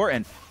most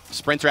important.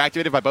 Sprints are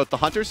activated by both the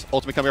Hunters.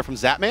 Ultimate coming here from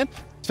Zapman.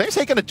 Is Famous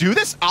Hate going to do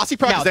this? Aussie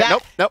practice there.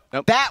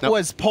 Nope. That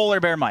was Polar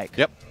Bear Mike.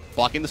 Yep.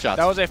 Blocking the shots.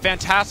 That was a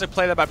fantastic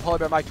play there by Polar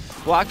Bear Mike,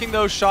 blocking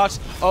those shots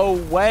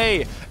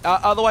away.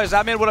 Otherwise,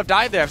 Zapman would have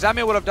died there. If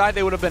Zapman would have died,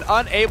 they would have been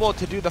unable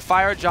to do the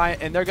Fire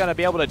Giant, and they're going to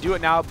be able to do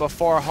it now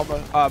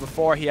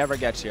before he ever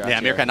gets here. Yeah,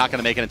 Meerkat not going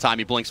to make it in time.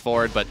 He blinks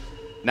forward, but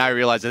now he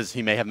realizes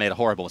he may have made a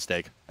horrible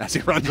mistake as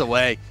he runs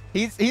away.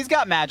 He's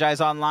got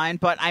Magi's online,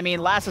 but I mean,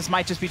 Lassus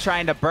might just be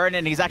trying to burn it,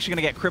 and he's actually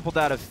going to get crippled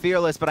out of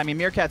Fearless, but I mean,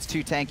 Meerkat's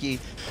too tanky.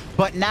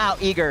 But now,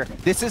 Eager,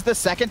 this is the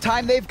second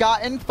time they've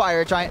gotten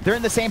Fire Giant. They're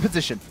in the same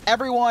position.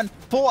 Everyone,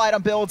 full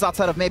item builds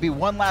outside of maybe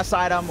one last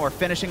item or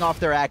finishing off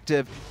their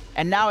active.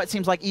 And now it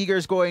seems like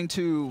Eager's going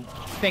to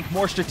think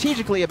more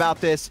strategically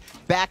about this,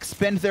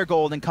 spend their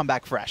gold, and come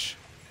back fresh.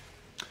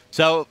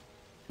 So,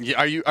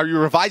 are you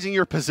revising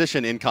your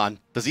position, Incon?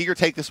 Does Eager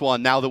take this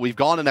one now that we've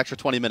gone an extra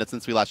 20 minutes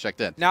since we last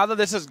checked in? Now that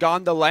this has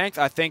gone the length,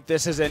 I think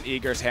this is in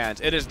Eager's hands.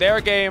 It is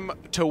their game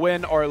to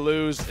win or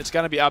lose. It's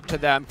going to be up to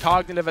them.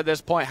 Cognitive at this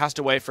point has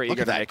to wait for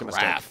Eager to make a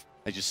mistake.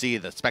 As you see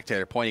the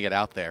spectator pointing it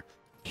out there.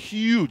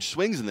 Huge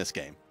swings in this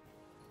game.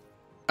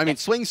 I mean,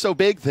 swings so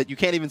big that you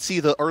can't even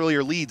see the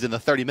earlier leads in the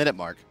 30-minute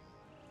mark.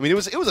 I mean, it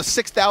was a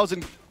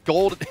 6,000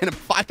 gold and a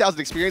 5,000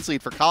 experience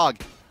lead for Cog.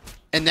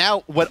 And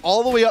now went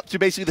all the way up to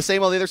basically the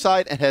same on the other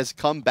side and has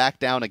come back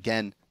down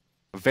again.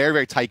 A very,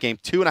 very tight game.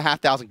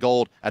 2,500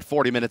 gold at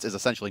 40 minutes is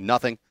essentially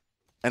nothing.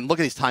 And look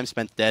at these time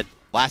spent dead.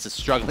 Lass is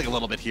struggling a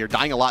little bit here,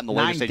 dying a lot in the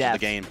later stages of the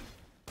game.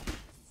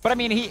 But I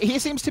mean, he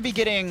seems to be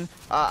getting,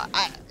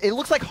 it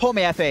looks like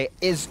Homeefe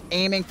is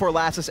aiming for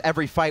Lassus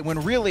every fight,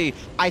 when really,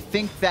 I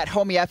think that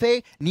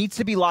Homeefe needs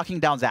to be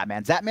locking down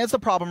Zapman. Zapman's the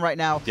problem right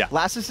now. Yeah.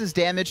 Lassus's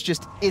damage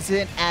just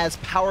isn't as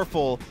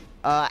powerful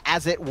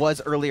as it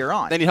was earlier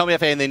on. They need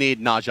Homeefe and they need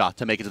Naja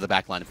to make it to the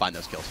back line and find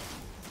those kills.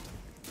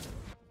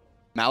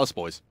 Malice,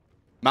 boys.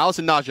 Malice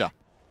and Naja.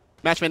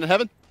 Match made in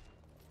heaven?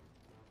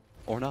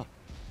 Or not?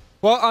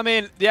 Well, I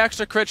mean, the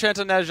extra crit chance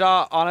on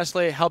Naja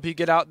honestly help you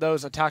get out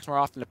those attacks more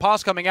often. The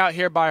pause coming out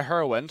here by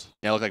Herwind.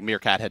 Yeah, it looked like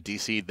Meerkat had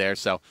DC'd there.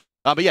 So,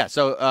 but yeah,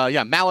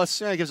 Malice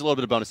gives a little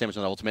bit of bonus damage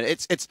on the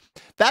ultimate.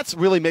 That's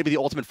really maybe the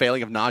ultimate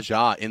failing of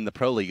Naja in the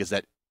Pro League, is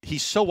that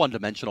he's so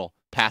one-dimensional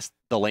past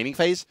the laning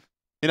phase.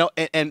 You know,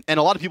 and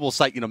a lot of people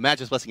cite,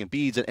 Magic's Blessing and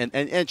Beads,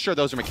 and sure,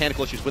 those are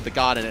mechanical issues with the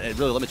god, and it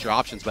really limits your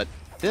options. But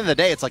at the end of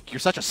the day, it's like you're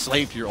such a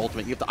slave to your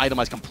ultimate. You have to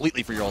itemize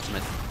completely for your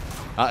ultimate.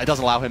 It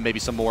doesn't allow him maybe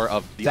some more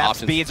of the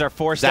options. Beads are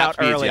forced out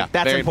early. Yeah,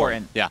 that's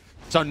important. Yeah.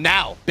 So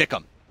now,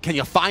 Bickham, can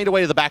you find a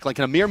way to the backline?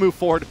 Can Amir move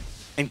forward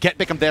and get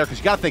Bickham there? Because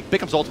you got to think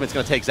Bickham's ultimate is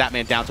going to take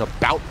Zapman down to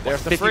about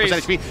 50%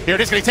 HP. Here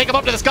it is. Can he take him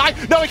up to the sky?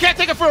 No, he can't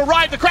take him for a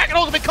ride. The Kraken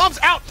ultimate comes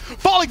out.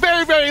 Falling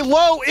very, very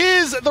low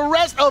is the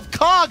rest of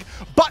Cog.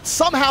 But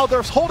somehow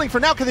they're holding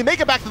for now. Can they make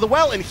it back to the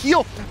well and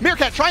heal?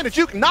 Meerkat trying to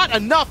juke. Not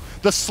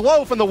enough. The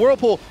slow from the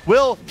Whirlpool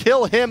will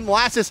kill him.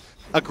 Lassus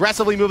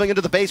aggressively moving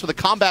into the base with a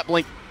combat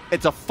blink.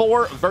 It's a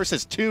 4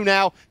 versus 2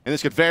 now, and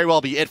this could very well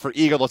be it for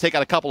Eagle. They'll take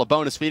out a couple of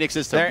bonus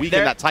Phoenixes to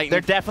weaken that Titan.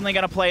 They're definitely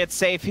going to play it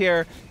safe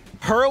here.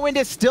 Herwind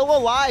is still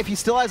alive. He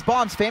still has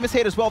bombs. Famous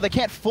Hate as well. They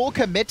can't full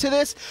commit to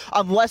this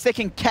unless they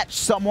can catch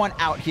someone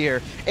out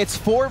here. It's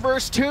 4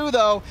 versus 2,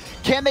 though.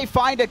 Can they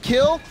find a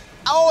kill?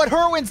 Oh, and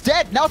Herwind's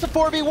dead. Now it's a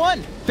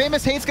 4v1.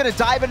 Famous Hate's going to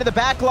dive into the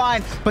back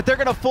line, but they're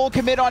going to full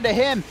commit onto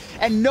him,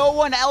 and no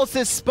one else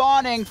is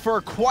spawning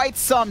for quite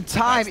some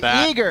time.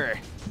 Eager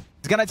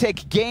is going to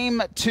take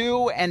game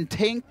 2 and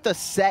take the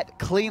set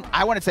clean.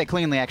 I want to say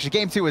cleanly, actually.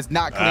 Game 2 is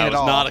not clean at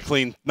all. Not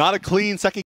a clean second